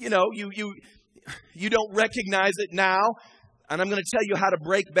saying, you don't recognize it now, and I'm going to tell you how to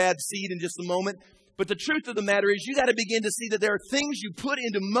break bad seed in just a moment. But the truth of the matter is you got to begin to see that there are things you put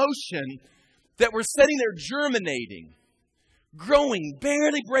into motion that were sitting there germinating, growing,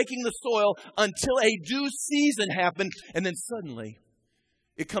 barely breaking the soil until a due season happened, and then suddenly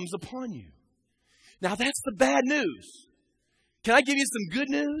it comes upon you. Now that's the bad news. Can I give you some good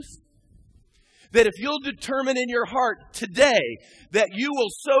news? That if you'll determine in your heart today that you will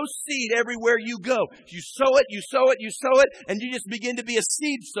sow seed everywhere you go. You sow it, you sow it, you sow it, and you just begin to be a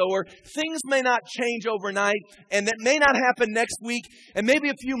seed sower. Things may not change overnight, and that may not happen next week, and maybe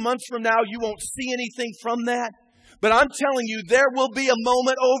a few months from now you won't see anything from that. But I'm telling you, there will be a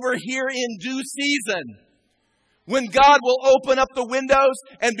moment over here in due season when God will open up the windows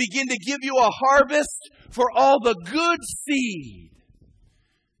and begin to give you a harvest for all the good seed.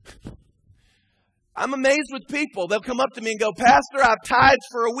 I'm amazed with people. They'll come up to me and go, Pastor, I've tithed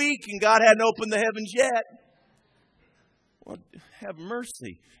for a week and God hadn't opened the heavens yet. Well, have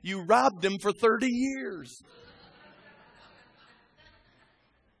mercy. You robbed him for 30 years.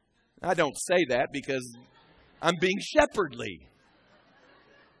 I don't say that because I'm being shepherdly.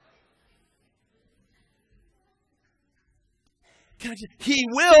 He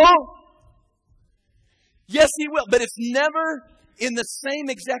will. Yes, he will. But it's never in the same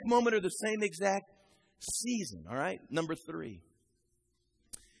exact moment or the same exact season. All right? Number 3.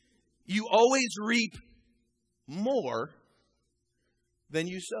 You always reap more than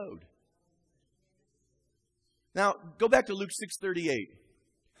you sowed. Now, go back to Luke 6:38. It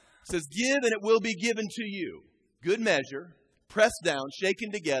says, give and it will be given to you. Good measure, pressed down,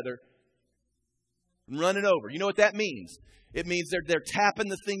 shaken together, and running over. You know what that means? It means they're tapping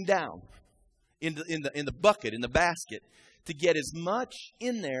the thing down in the bucket, in the basket, to get as much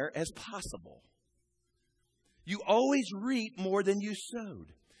in there as possible. You always reap more than you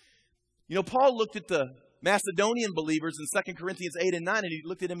sowed. You know, Paul looked at the Macedonian believers in 2 Corinthians 8 and 9, and he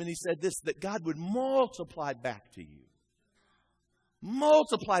looked at them and he said this, that God would multiply back to you.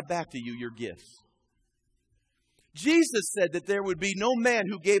 Multiply back to you your gifts. Jesus said that there would be no man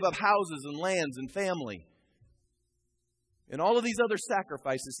who gave up houses and lands and family and all of these other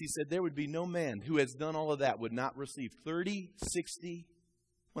sacrifices. He said there would be no man who has done all of that would not receive 30, 60,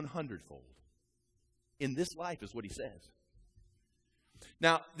 100-fold. In this life is what he says.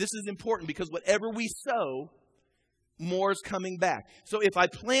 Now, this is important because whatever we sow, more is coming back. So if I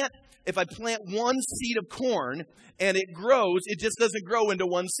plant one seed of corn and it grows, it just doesn't grow into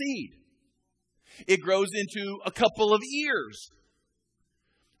one seed. It grows into a couple of ears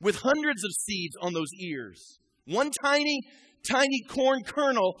with hundreds of seeds on those ears. One tiny corn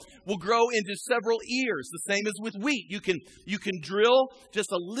kernel will grow into several ears. The same as with wheat. You can drill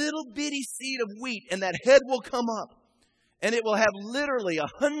just a little bitty seed of wheat and that head will come up. And it will have literally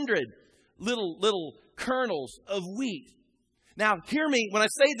 100 little kernels of wheat. Now, hear me when I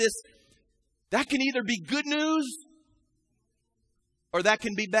say this. That can either be good news or that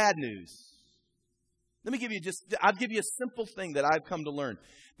can be bad news. Let me give you I'll give you a simple thing that I've come to learn.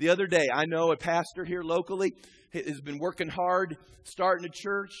 The other day, I know a pastor here locally has been working hard, starting a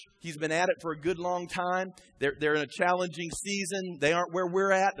church. He's been at it for a good long time. They're in a challenging season. They aren't where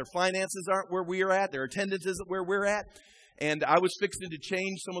we're at. Their finances aren't where we're at. Their attendance isn't where we're at. And I was fixing to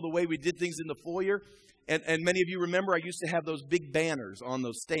change some of the way we did things in the foyer. And many of you remember I used to have those big banners on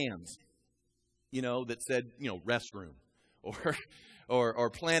those stands, that said, restroom or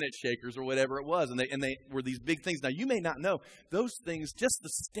Planet Shakers or whatever it was. And they were these big things. Now, you may not know, those things, just the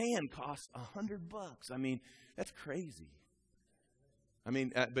stand cost $100. I mean, that's crazy.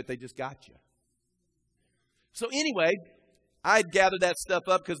 But they just got you. So anyway, I'd gathered that stuff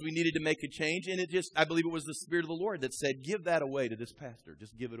up because we needed to make a change. And I believe it was the Spirit of the Lord that said, give that away to this pastor.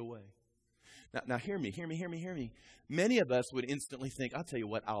 Just give it away. Now hear me. Many of us would instantly think, I'll tell you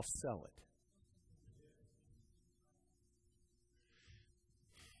what, I'll sell it.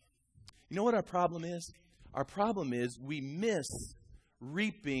 You know what our problem is? Our problem is we miss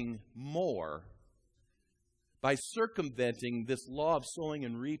reaping more by circumventing this law of sowing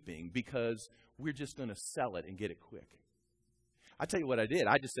and reaping because we're just going to sell it and get it quick. I tell you what I did.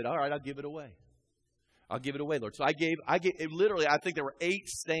 I just said, all right, I'll give it away. I'll give it away, Lord. So I gave literally, I think there were 8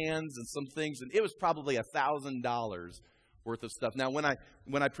 stands and some things, and it was probably $1,000 worth of stuff. Now, when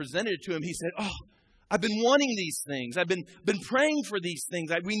I presented it to him, he said, oh, I've been wanting these things. I've been praying for these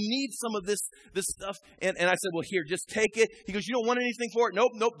things. We need some of this stuff. And I said, well, here, just take it. He goes, you don't want anything for it?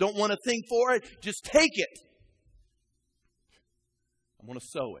 Nope, don't want a thing for it. Just take it. I want to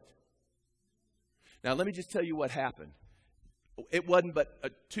sow it. Now, let me just tell you what happened. It wasn't but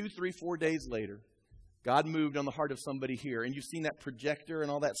 2, 3, 4 days later, God moved on the heart of somebody here. And you've seen that projector and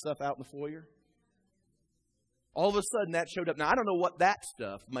all that stuff out in the foyer? All of a sudden, that showed up. Now, I don't know what that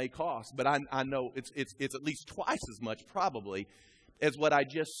stuff may cost, but I know it's at least twice as much, probably, as what I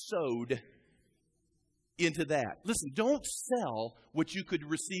just sowed into that. Listen, don't sell what you could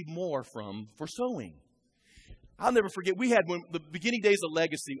receive more from for sowing. I'll never forget, we had, when the beginning days of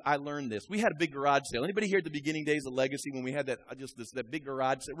Legacy, I learned this. We had a big garage sale. Anybody here at the beginning days of Legacy when we had that big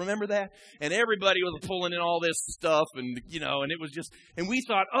garage sale? Remember that? And everybody was pulling in all this stuff and it was just, and we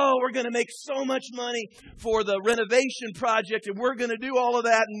thought, oh, we're going to make so much money for the renovation project and we're going to do all of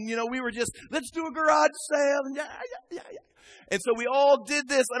that. And, we were just, let's do a garage sale. And yeah. And so we all did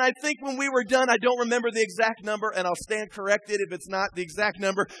this. And I think when we were done, I don't remember the exact number and I'll stand corrected if it's not the exact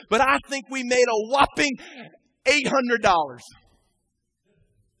number, but I think we made a whopping $800.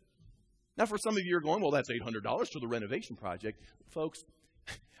 Now, for some of you are going, well, that's $800 for the renovation project. Folks,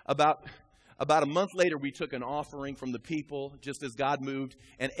 about a month later, we took an offering from the people, just as God moved,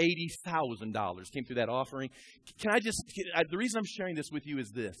 and $80,000 came through that offering. The reason I'm sharing this with you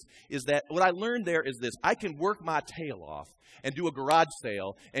is that what I learned there is this. I can work my tail off and do a garage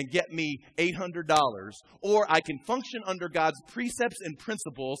sale and get me $800, or I can function under God's precepts and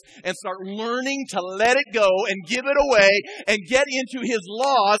principles and start learning to let it go and give it away and get into His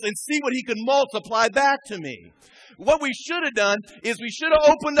laws and see what He can multiply back to me. What we should have done is we should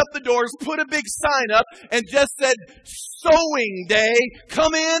have opened up the doors, put a big sign up, and just said, sowing day,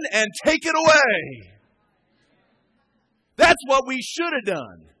 come in and take it away. That's what we should have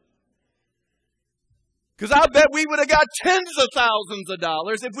done. Because I bet we would have got tens of thousands of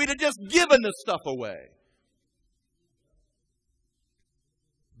dollars if we'd have just given the stuff away.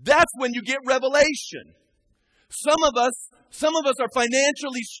 That's when you get revelation. Some of us are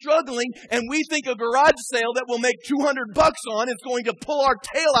financially struggling, and we think a garage sale that we'll make $200 on is going to pull our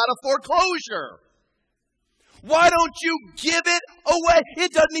tail out of foreclosure. Why don't you give it away?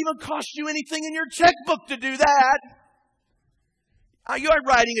 It doesn't even cost you anything in your checkbook to do that. You're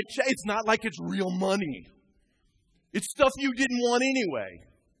writing a check. It's not like it's real money. It's stuff you didn't want anyway.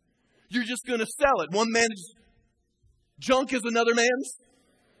 You're just going to sell it. One man's junk is another man's.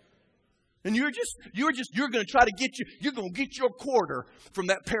 And you're going to try to you're going to get your quarter from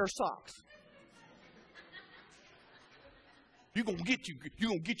that pair of socks. You're going to get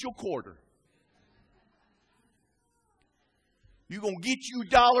your quarter. You're going to get you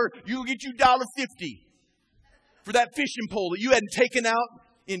 $1.50 for that fishing pole that you hadn't taken out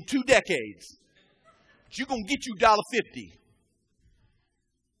in 2 decades. But you're going to get you $1.50.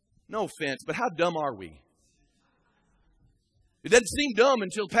 No offense, but how dumb are we? It doesn't seem dumb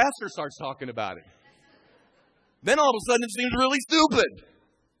until the pastor starts talking about it. Then all of a sudden it seems really stupid.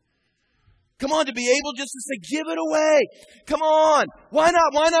 Come on, to be able just to say, give it away. Come on. Why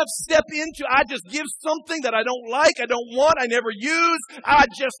not step into, I just give something that I don't like, I don't want, I never use. I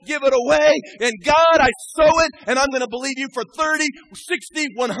just give it away. And God, I sow it, and I'm going to believe you for 30,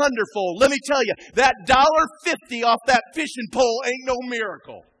 60, 100-fold. Let me tell you, that $1.50 off that fishing pole ain't no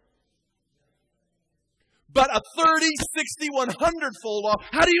miracle. But a 30, 60, 100-fold off.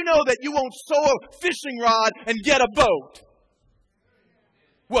 How do you know that you won't sow a fishing rod and get a boat?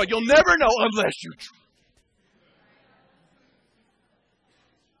 Well, you'll never know unless you try.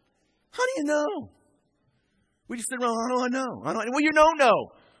 How do you know? We just sit around, how do I know? Well, you don't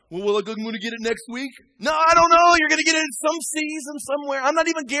know. Well, I'm going to get it next week? No, I don't know. You're going to get it in some season somewhere. I'm not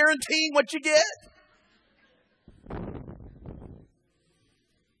even guaranteeing what you get.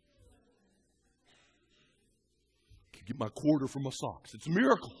 Get my quarter from my socks. It's a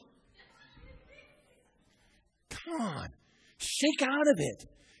miracle. Come on. Shake out of it.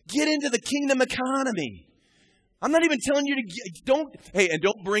 Get into the kingdom economy. I'm not even telling you to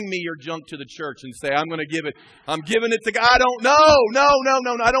don't bring me your junk to the church and say, I'm giving it to God. I don't know. No.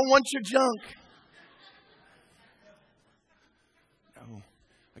 I don't want your junk. No.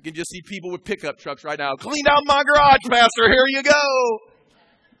 I can just see people with pickup trucks right now. Clean out my garage, Pastor. Here you go.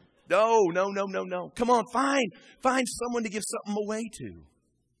 No. Come on, find someone to give something away to.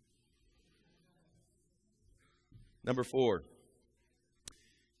 Number 4.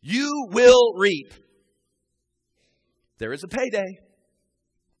 You will reap. There is a payday,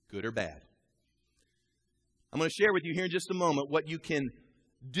 good or bad. I'm going to share with you here in just a moment what you can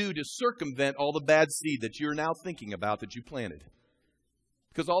do to circumvent all the bad seed that you're now thinking about that you planted.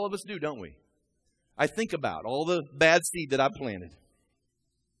 Because all of us do, don't we? I think about all the bad seed that I planted.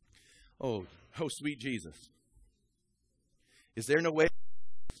 Oh, sweet Jesus. Is there no way?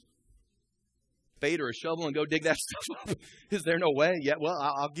 Spade or a shovel and go dig that stuff up? Is there no way? Yeah, well,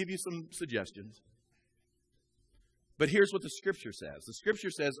 I'll give you some suggestions. But here's what the Scripture says. The Scripture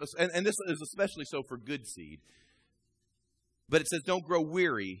says, and this is especially so for good seed, but it says, don't grow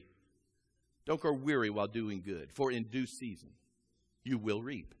weary. Don't grow weary while doing good, for in due season you will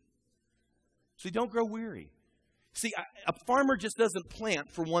reap. See, don't grow weary. See, a farmer just doesn't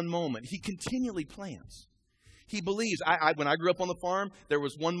plant for one moment. He continually plants. He believes. When I grew up on the farm, there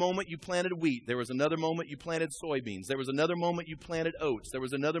was one moment you planted wheat. There was another moment you planted soybeans. There was another moment you planted oats. There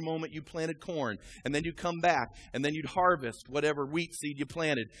was another moment you planted corn. And then you'd come back, and then you'd harvest whatever wheat seed you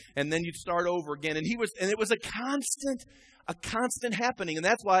planted. And then you'd start over again. And it was a constant happening. And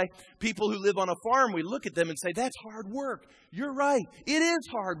that's why people who live on a farm, we look at them and say, that's hard work. You're right. It is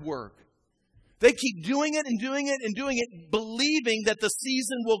hard work. They keep doing it and doing it and doing it, believing that the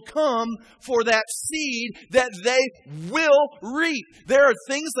season will come for that seed that they will reap. There are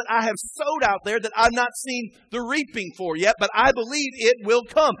things that I have sowed out there that I've not seen the reaping for yet, but I believe it will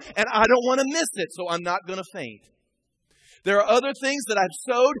come. And I don't want to miss it, so I'm not going to faint. There are other things that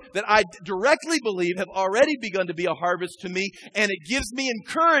I've sowed that I directly believe have already begun to be a harvest to me, and it gives me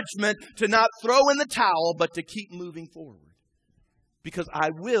encouragement to not throw in the towel, but to keep moving forward. Because I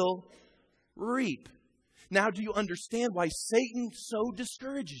will reap. Now, do you understand why Satan so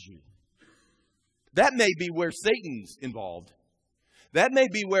discourages you? That may be where Satan's involved. That may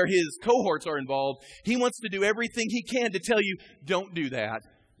be where his cohorts are involved. He wants to do everything he can to tell you, don't do that.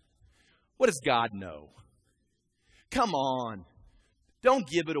 What does God know? Come on. Don't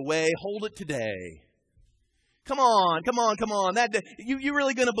give it away. Hold it today. Come on. You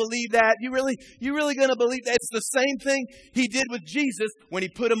really going to believe that? You really going to believe that? It's the same thing he did with Jesus when he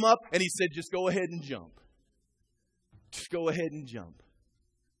put him up and he said, just go ahead and jump. Just go ahead and jump.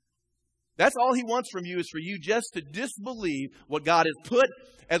 That's all he wants from you, is for you just to disbelieve what God has put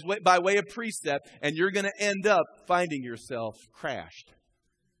by way of precept, and you're going to end up finding yourself crashed.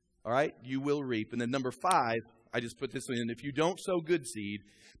 All right? You will reap. And then number 5, I just put this in. If you don't sow good seed,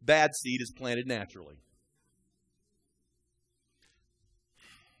 bad seed is planted naturally.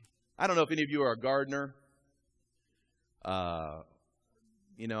 I don't know if any of you are a gardener. I'm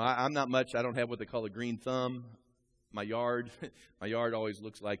not much. I don't have what they call a green thumb. My yard always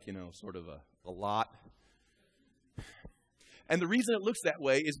looks like, sort of a lot. And the reason it looks that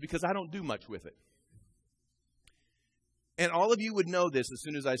way is because I don't do much with it. And all of you would know this as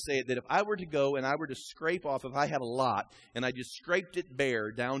soon as I say it, that if I were to go and I were to scrape off, if I had a lot, and I just scraped it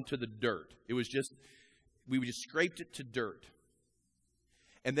bare down to the dirt, we just scraped it to dirt.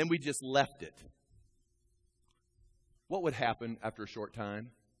 And then we just left it. What would happen after a short time?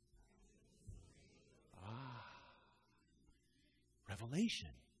 Revelation.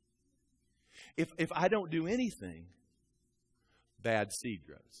 If I don't do anything, bad seed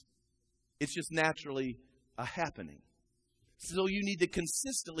grows. It's just naturally a happening. So you need to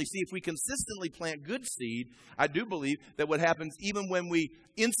consistently see. If we consistently plant good seed, I do believe that what happens even when we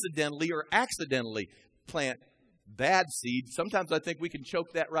incidentally or accidentally plant bad seed, sometimes I think we can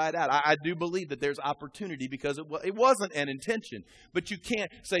choke that right out. I do believe that there's opportunity because it wasn't an intention. But you can't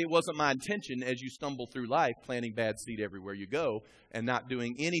say it wasn't my intention as you stumble through life planting bad seed everywhere you go and not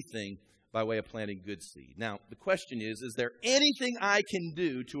doing anything by way of planting good seed. Now, the question is there anything I can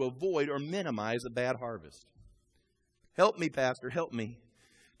do to avoid or minimize a bad harvest? Help me, Pastor, help me.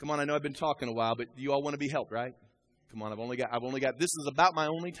 Come on, I know I've been talking a while, but you all want to be helped, right? Come on, I've only got, this is about my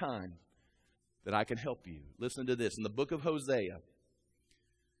only time that I can help you. Listen to this. In the book of Hosea,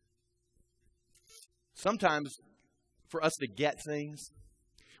 sometimes for us to get things,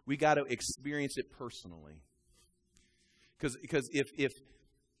 we got to experience it personally. Because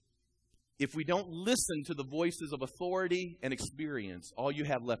if we don't listen to the voices of authority and experience, all you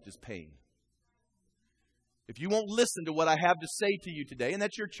have left is pain. If you won't listen to what I have to say to you today, and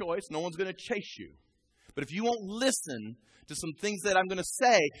that's your choice, no one's going to chase you. But if you won't listen to some things that I'm going to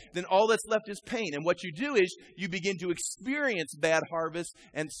say, then all that's left is pain. And what you do is you begin to experience bad harvest,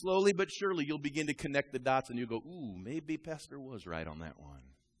 and slowly but surely you'll begin to connect the dots, and you'll go, ooh, maybe Pastor was right on that one.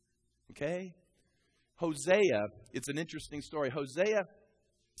 Okay? Hosea, it's an interesting story. Hosea,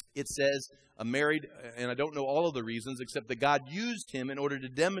 it says, married, and I don't know all of the reasons, except that God used him in order to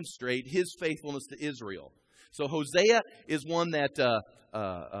demonstrate his faithfulness to Israel. So Hosea is one that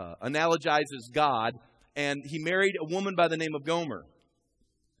analogizes God, and he married a woman by the name of Gomer.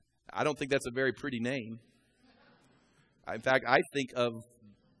 I don't think that's a very pretty name. In fact, I think of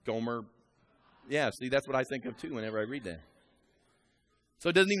Gomer. Yeah, see, that's what I think of too whenever I read that. So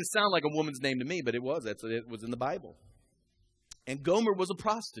it doesn't even sound like a woman's name to me, but it was. It was in the Bible. And Gomer was a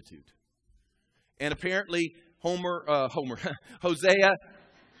prostitute. And apparently Hosea,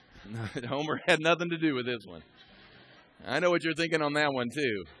 Homer had nothing to do with this one. I know what you're thinking on that one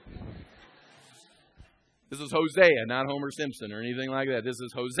too. This is Hosea, not Homer Simpson or anything like that. This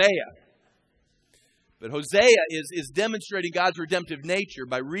is Hosea. But Hosea is demonstrating God's redemptive nature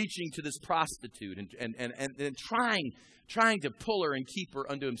by reaching to this prostitute and trying to pull her and keep her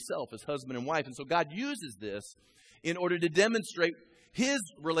unto himself as husband and wife. And so God uses this in order to demonstrate his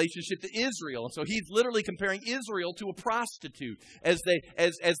relationship to Israel. And so he's literally comparing Israel to a prostitute as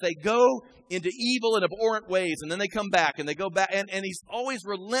they go into evil and abhorrent ways, and then they come back and they go back, and he's always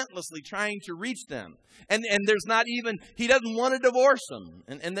relentlessly trying to reach them. And there's not even, he doesn't want to divorce them.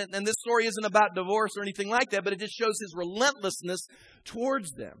 And this story isn't about divorce or anything like that, but it just shows his relentlessness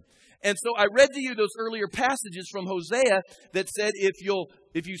towards them. And so I read to you those earlier passages from Hosea that said, if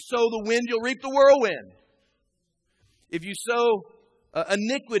you sow the wind, you'll reap the whirlwind. If you sow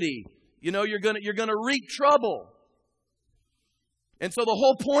iniquity, you're going to reap trouble. And so the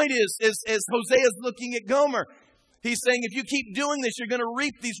whole point is Hosea's looking at Gomer. He's saying, if you keep doing this, you're going to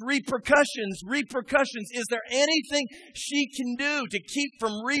reap these repercussions. Repercussions. Is there anything she can do to keep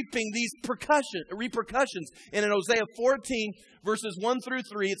from reaping these repercussions? And in Hosea 14, verses 1 through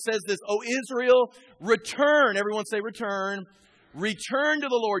 3, it says this, O Israel, return. Everyone say return. Return to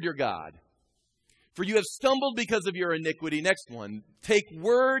the Lord your God. For you have stumbled because of your iniquity. Next one. Take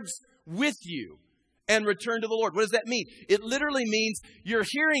words with you and return to the Lord. What does that mean? It literally means you're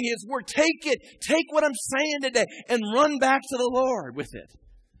hearing His word. Take it. Take what I'm saying today and run back to the Lord with it.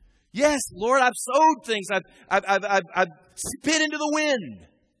 Yes, Lord, I've sowed things. I've spit into the wind.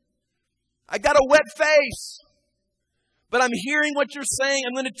 I got a wet face. But I'm hearing what you're saying.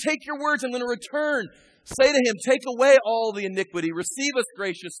 I'm going to take your words. I'm going to return. Say to him, take away all the iniquity. Receive us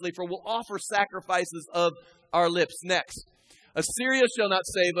graciously, for we'll offer sacrifices of our lips. Next. Assyria shall not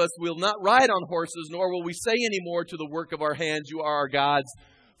save us. We'll not ride on horses, nor will we say any more to the work of our hands, you are our gods.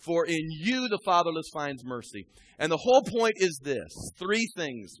 For in you the fatherless finds mercy. And the whole point is this. 3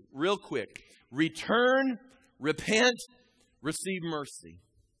 things, real quick. Return, repent, receive mercy.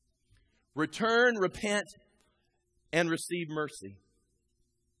 Return, repent, and receive mercy.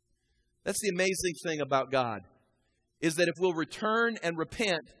 That's the amazing thing about God, is that if we'll return and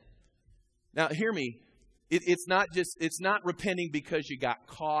repent. Now, hear me. It's not repenting because you got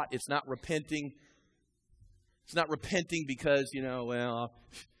caught. It's not repenting because, I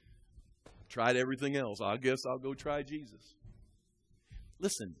tried everything else. I guess I'll go try Jesus.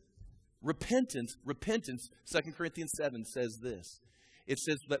 Listen, repentance, 2 Corinthians 7 says this. It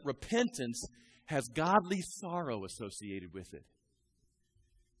says that repentance has godly sorrow associated with it.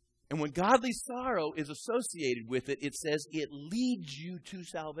 And when godly sorrow is associated with it, it says it leads you to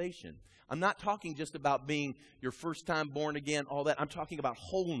salvation. I'm not talking just about being your first time born again, all that. I'm talking about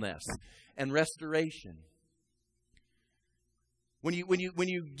wholeness and restoration. When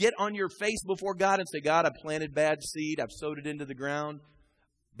you get on your face before God and say, God, I planted bad seed, I've sowed it into the ground,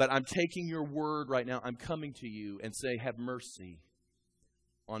 but I'm taking your word right now. I'm coming to you and say, have mercy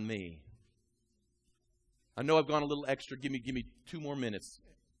on me. I know I've gone a little extra. Give me 2 more minutes.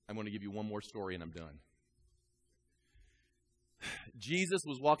 I'm going to give you one more story and I'm done. Jesus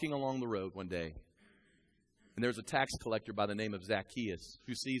was walking along the road one day, and there's a tax collector by the name of Zacchaeus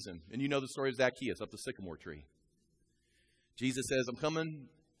who sees him. And you know the story of Zacchaeus up the sycamore tree. Jesus says, I'm coming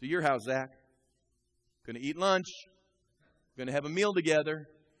to your house, Zach. Going to eat lunch. Going to have a meal together.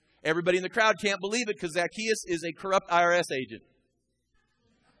 Everybody in the crowd can't believe it because Zacchaeus is a corrupt IRS agent.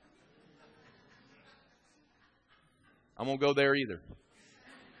 I won't go there either.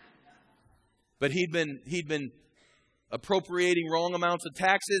 But he'd been appropriating wrong amounts of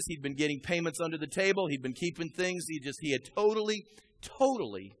taxes. He'd been getting payments under the table. He'd been keeping things. He had totally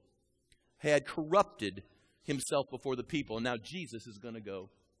had corrupted himself before the people. And now Jesus is going to go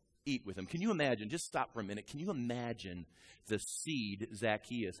eat with him. Can you imagine? Just stop for a minute. Can you imagine the seed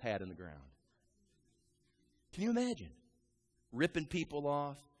Zacchaeus had in the ground? Can you imagine? Ripping people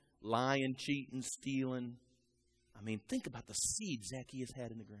off, lying, cheating, stealing. I mean, think about the seed Zacchaeus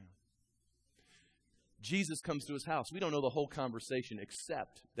had in the ground. Jesus comes to his house. We don't know the whole conversation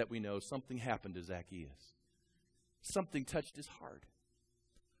except that we know something happened to Zacchaeus. Something touched his heart.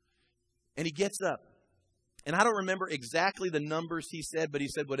 And he gets up. And I don't remember exactly the numbers he said, but he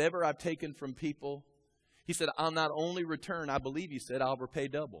said, whatever I've taken from people, He said, I'll not only return, I believe he said, I'll repay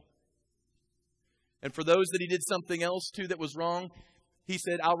double. And for those that he did something else to that was wrong, he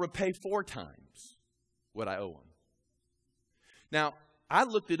said, I'll repay 4 times what I owe him. Now, I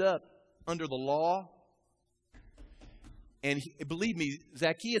looked it up under the law, and believe me,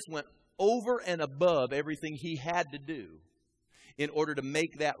 Zacchaeus went over and above everything he had to do in order to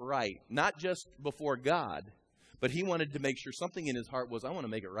make that right, not just before God, but he wanted to make sure something in his heart was, I want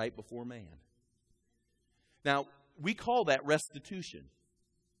to make it right before man. Now, we call that restitution.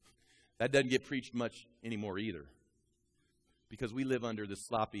 That doesn't get preached much anymore either, because we live under this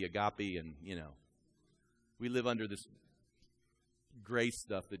sloppy agape, and, we live under this grace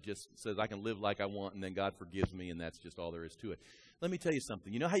stuff that just says I can live like I want and then God forgives me, and that's just all there is to it. Let me tell you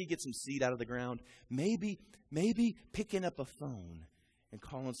something. You know how you get some seed out of the ground? Maybe picking up a phone and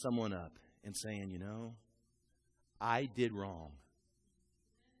calling someone up and saying, I did wrong.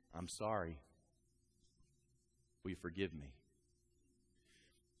 I'm sorry. Will you forgive me?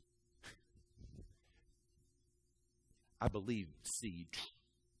 I believe seed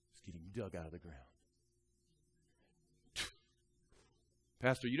is getting dug out of the ground.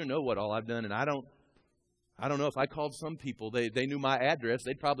 Pastor, you don't know what all I've done, and I don't know if I called some people, they knew my address,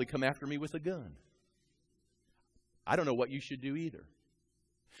 they'd probably come after me with a gun. I don't know what you should do either.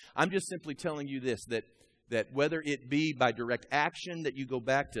 I'm just simply telling you this, that whether it be by direct action that you go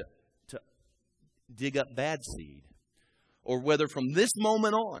back to dig up bad seed, or whether from this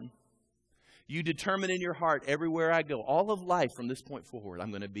moment on, you determine in your heart, everywhere I go, all of life from this point forward,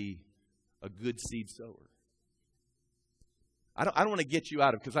 I'm going to be a good seed sower. I don't want to get you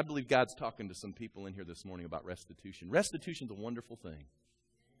out of, because I believe God's talking to some people in here this morning about restitution. Restitution's a wonderful thing.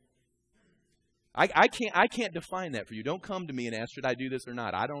 I can't define that for you. Don't come to me and ask, should I do this or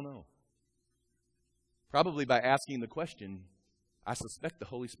not? I don't know. Probably by asking the question, I suspect the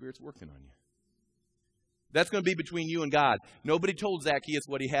Holy Spirit's working on you. That's going to be between you and God. Nobody told Zacchaeus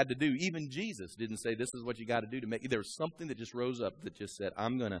what he had to do. Even Jesus didn't say, this is what you got to do to make it. There was something that just rose up that just said,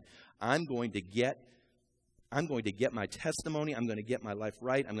 I'm going to get my testimony. I'm going to get my life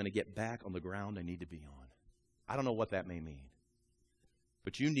right. I'm going to get back on the ground I need to be on. I don't know what that may mean.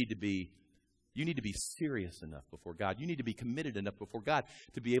 But you need to be serious enough before God. You need to be committed enough before God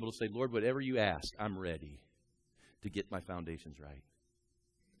to be able to say, Lord, whatever you ask, I'm ready to get my foundations right.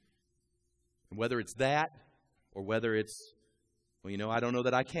 And whether it's that, or whether it's, I don't know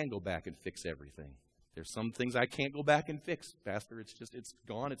that I can go back and fix everything. There's some things I can't go back and fix, Pastor. It's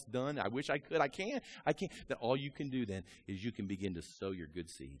gone. It's done. I wish I could. I can't. Then all you can do then is you can begin to sow your good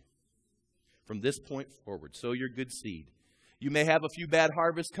seed. From this point forward, sow your good seed. You may have a few bad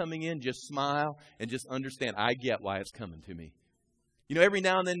harvests coming in. Just smile and just understand, I get why it's coming to me. Every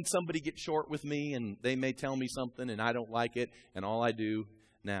now and then somebody gets short with me, and they may tell me something and I don't like it. And all I do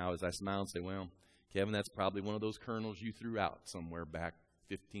now is I smile and say, well, Kevin, that's probably one of those kernels you threw out somewhere back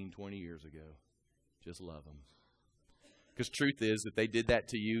 15, 20 years ago. Just love them. Because truth is, if they did that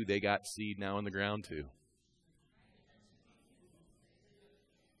to you, they got seed now in the ground too.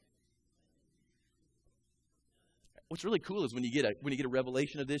 What's really cool is when you get a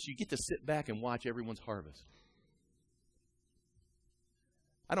revelation of this, you get to sit back and watch everyone's harvest.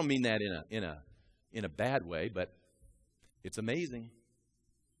 I don't mean that in a bad way, but it's amazing.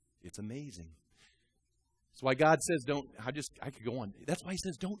 It's amazing. That's why God says, I could go on. That's why he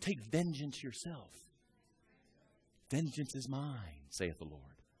says, don't take vengeance yourself. Vengeance is mine, saith the Lord.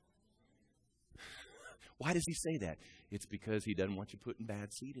 Why does he say that? It's because he doesn't want you putting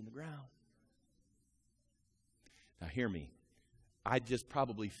bad seed in the ground. Now hear me. I just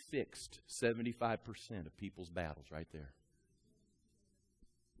probably fixed 75% of people's battles right there.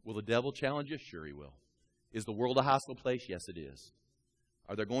 Will the devil challenge you? Sure he will. Is the world a hostile place? Yes, it is.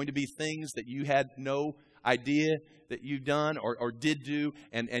 Are there going to be things that you had no idea that you've done or did do,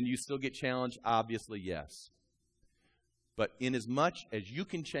 and you still get challenged? Obviously, yes. But in as much as you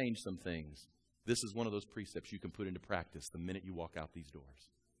can change some things, this is one of those precepts you can put into practice the minute you walk out these doors.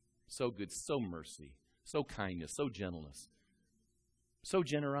 So good, so mercy, so kindness, so gentleness, so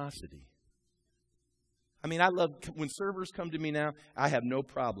generosity. I mean, I love when servers come to me now, I have no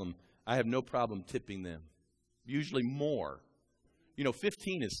problem tipping them. Usually more.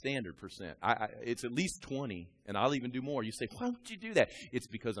 15 is standard percent. It's at least 20, and I'll even do more. You say, why would you do that? It's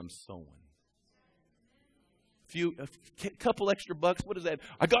because I'm sowing. A couple extra bucks, what is that?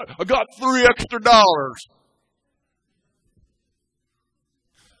 I got $3 extra.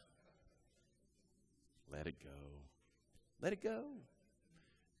 Let it go. Let it go.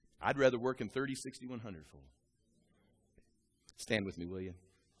 I'd rather work in 30, 60, 100 fold. Stand with me, will you?